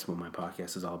 That's what my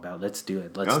podcast is all about. Let's do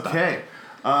it. Let's Okay.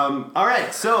 All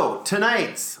right. So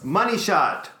tonight's money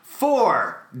shot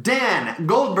for Dan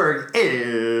Goldberg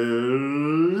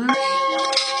is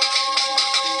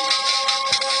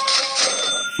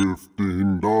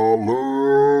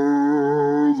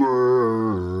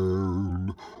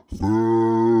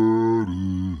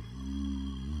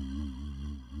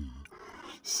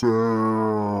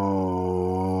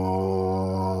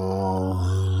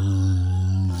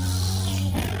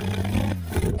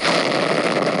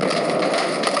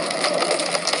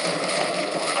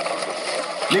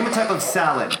Name a type of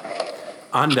salad.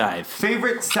 Endive.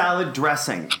 Favorite salad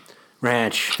dressing.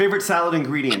 Ranch. Favorite salad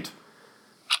ingredient.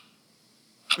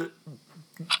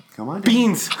 Come on. Dan.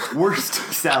 Beans. Worst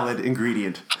salad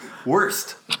ingredient.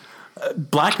 Worst.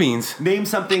 Black beans. Name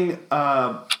something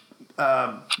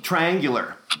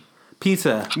triangular.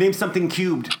 Pizza. Name something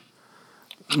cubed.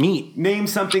 Meat. Name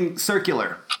something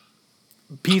circular.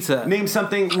 Pizza. Name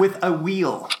something with a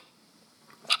wheel.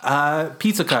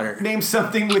 Pizza cutter. Name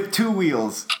something with 2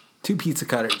 wheels. 2 pizza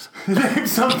cutters. Name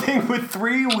something with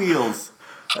 3 wheels.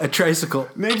 A tricycle.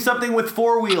 Name something with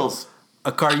 4 wheels.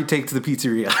 A car you take to the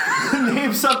pizzeria.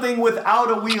 Name something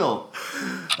without a wheel.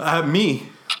 Me.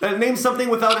 Name something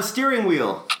without a steering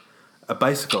wheel. A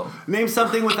bicycle. Name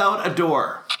something without a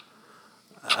door.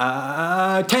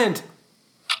 Tent.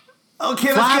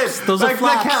 Okay, Flaps. that's good. Those are That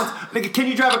flaps. counts. Can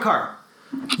you drive a car?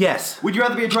 Yes. Would you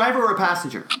rather be a driver or a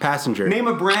passenger? Passenger. Name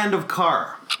a brand of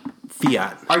car.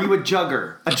 Fiat. Are you a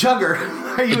jugger? A jugger?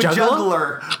 Are you a juggler?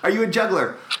 juggler? Are you a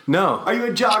juggler? No. Are you a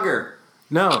jogger?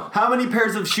 No. How many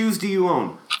pairs of shoes do you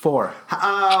own? 4.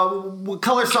 What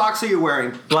color socks are you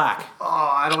wearing? Black.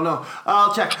 Oh, I don't know.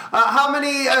 I'll check. How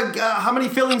many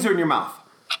fillings are in your mouth?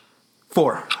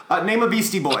 4. Name a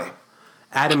Beastie Boy.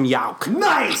 Adam Yauch.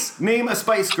 Nice. Name a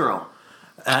Spice Girl.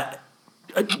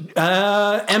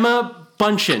 Emma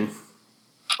Bunchen.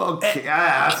 Okay,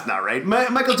 that's not right.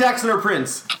 Michael Jackson or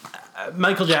Prince?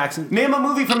 Michael Jackson. Name a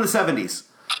movie from the 70s.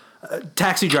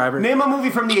 Taxi driver. Name a movie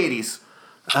from the 80s.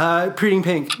 Pretty in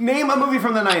Pink. Name a movie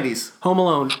from the 90s. Home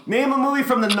Alone. Name a movie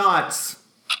from the Knots.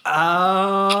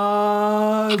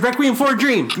 Requiem for a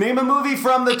Dream. Name a movie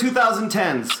from the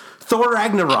 2010s. Thor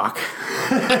Ragnarok.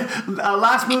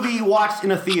 Last movie you watched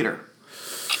in a theater.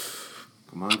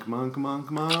 Come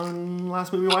on.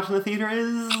 Last movie you watched in the theater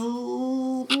is...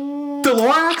 The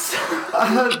Lorax?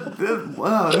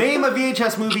 Name a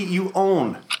VHS movie you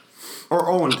own. Or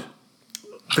owned.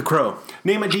 The Crow.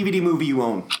 Name a DVD movie you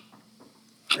own.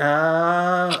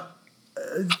 The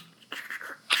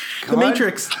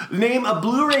Matrix. Name a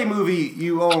Blu-ray movie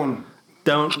you own.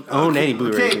 Don't own any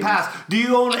Blu-ray Okay, movies. pass. Do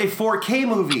you own a 4K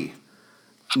movie?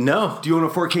 No. Do you own a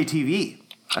 4K TV?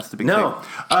 That's the big No.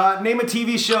 thing. Name a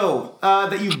TV show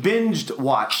that you binged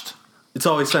watched. It's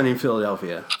Always Sunny in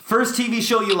Philadelphia. First TV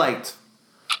show you liked.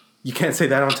 You can't say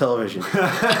that on television.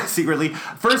 Secretly.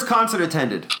 First concert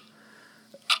attended.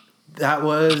 That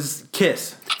was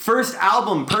Kiss. First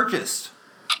album purchased.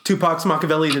 Tupac's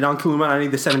Machiavelli, the Don Kilumani,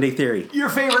 the 7 Day Theory. Your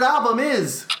favorite album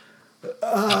is?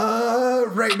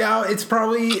 Right now it's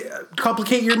probably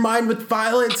Complicate Your Mind with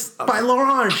Violence by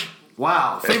L'Orange.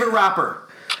 Wow. Favorite rapper?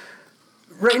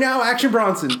 Right now, Action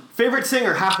Bronson. Favorite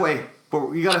singer? Halfway.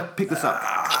 But you gotta pick this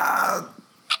up.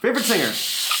 Favorite singer?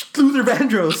 Luther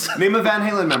Vandross. Name a Van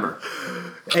Halen member.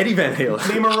 Eddie Van Halen.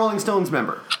 Name a Rolling Stones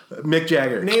member. Mick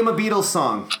Jagger. Name a Beatles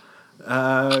song.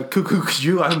 Cuckoo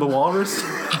Kajou, I'm the Walrus.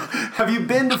 Have you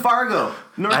been to Fargo,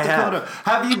 North I Dakota?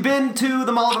 Have you been to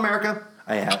the Mall of America?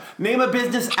 I have. Name a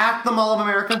business at the Mall of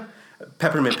America.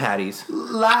 Peppermint Patties.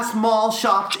 Last mall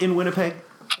shopped in Winnipeg.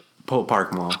 Pole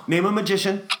Park Mall. Name a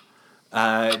magician.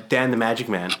 Dan the Magic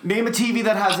Man. Name a TV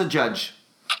that has a judge.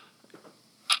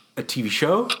 A TV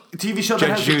show? A TV show that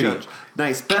Judge has Judy. a judge.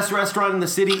 Nice. Best restaurant in the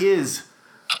city is?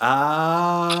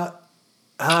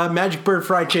 Magic Bird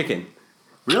Fried Chicken.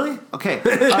 Really? Okay.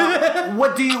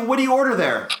 What do you order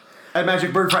there at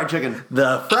Magic Bird Fried Chicken?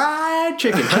 The fried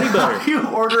chicken, honey butter. You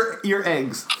order your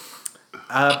eggs.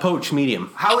 Poached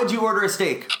medium. How would you order a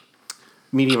steak?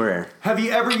 Medium rare. Have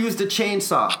you ever used a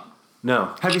chainsaw?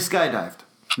 No. Have you skydived?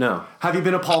 No. Have you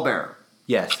been a pallbearer?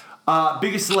 Yes.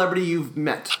 Biggest celebrity you've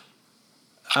met?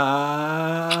 Kevin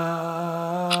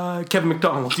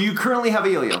McDonald. Do you currently have a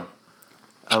yo-yo?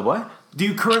 What? Do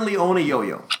you currently own a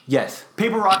yo-yo? Yes.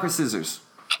 Paper, rock, or scissors?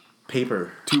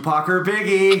 Paper. Tupac or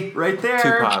Biggie? Right there.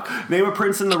 Tupac. Name a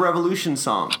Prince and the Revolution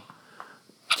song.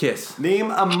 Kiss.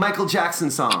 Name a Michael Jackson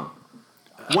song.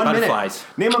 1 Butterflies.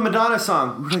 minute. Name a Madonna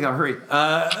song. We gotta hurry.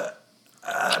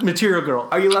 Material Girl.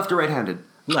 Are you left or right-handed?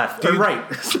 Left. Do Or you- right.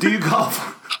 Do you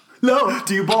golf? No.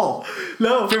 Do you bowl?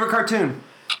 No. Favorite cartoon?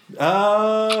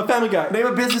 Family Guy. Name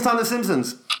a business on The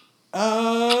Simpsons.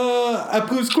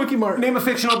 Apu's Quickie Mart. Name a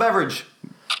fictional beverage.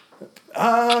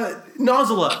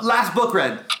 Nozzle. Last book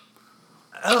read.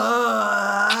 30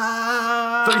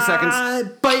 seconds.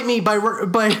 Bite Me by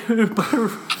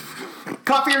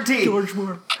Coffee or tea? George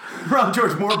Moore. Rob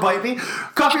George Moore, Bite Me.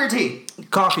 Coffee or tea?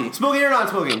 Coffee. Smoking or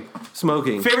non-smoking?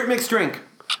 Smoking. Favorite mixed drink?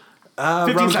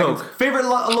 15 rum seconds. Coke. Favorite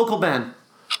local band?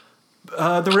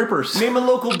 The Rippers. Name a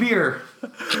local beer.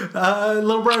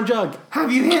 Little Brown Jug.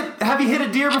 Have you hit a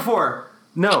deer before?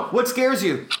 No. What scares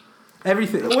you?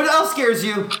 Everything. What else scares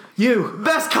you? You.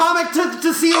 Best comic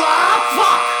to see live?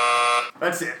 Fuck!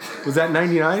 That's it. Was that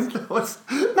 99? No, Was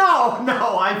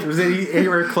it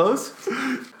anywhere close?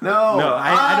 No. No,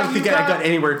 I don't you think I got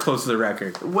anywhere close to the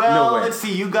record. Well, no way. let's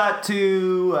see. You got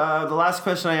to the last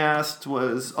question I asked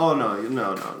was. Oh no.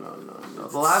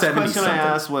 The last 70 question something. I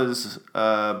asked was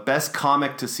best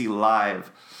comic to see live,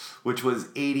 which was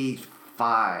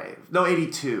 85. No,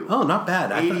 82. Oh, not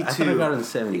bad. I 82. thought I got it in the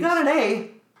 70s. You got an A.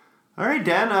 All right,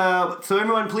 Dan. So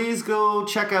everyone, please go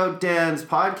check out Dan's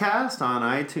podcast on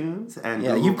iTunes and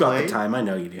Yeah, Google you've got Play. the time. I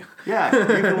know you do. Yeah, you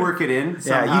can work it in.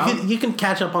 Somehow. Yeah, you can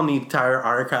catch up on the entire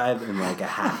archive in like a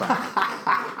half hour.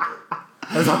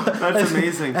 That's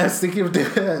amazing. I was thinking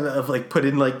of like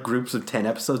putting like groups of 10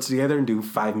 episodes together and do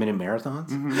 5-minute marathons.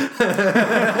 Mm-hmm.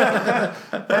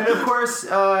 And of course,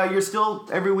 you're still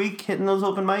every week hitting those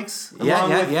open mics.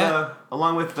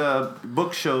 Along with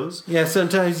book shows. Yeah,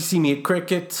 sometimes you see me at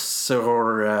crickets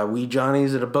or Wee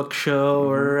Johnny's at a book show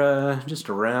or just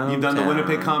around. You've done the town.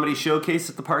 Winnipeg Comedy Showcase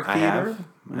at the Park I Theater. have.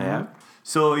 I have.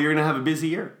 So you're gonna have a busy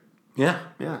year. Yeah.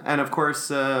 Yeah, and of course,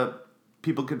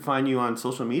 people could find you on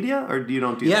social media, or you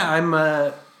don't do that?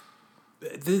 Yeah,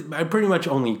 I pretty much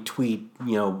only tweet,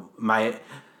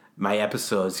 my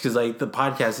episodes because like the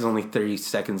podcast is only 30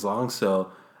 seconds long,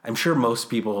 so I'm sure most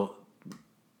people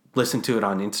listen to it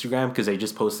on Instagram because they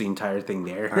just post the entire thing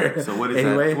there. All right, so what is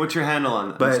anyway, that? What's your handle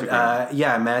on but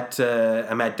Instagram?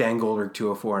 I'm at Dan Goldberg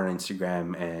 204 on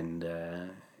Instagram and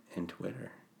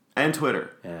Twitter. And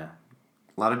Twitter. Yeah.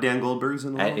 A lot of Dan Goldbergs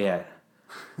in the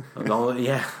world.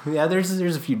 Yeah.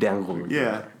 There's a few Dan Goldberg.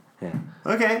 Yeah. Yeah.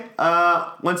 Okay.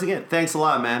 Once again, thanks a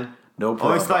lot, man. No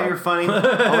problem. Always thought you're funny.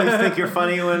 Always think you're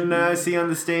funny when I see you on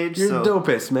the stage. You're the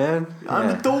dopest, man. I'm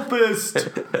the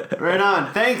dopest. Right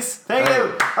on. Thanks. Thank you.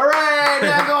 All right,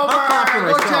 Dan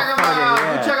Goldberg. Go check him out.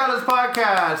 Go check out his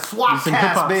podcast. Some hip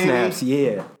SWAPCAST, hop baby. snaps.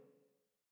 Yeah.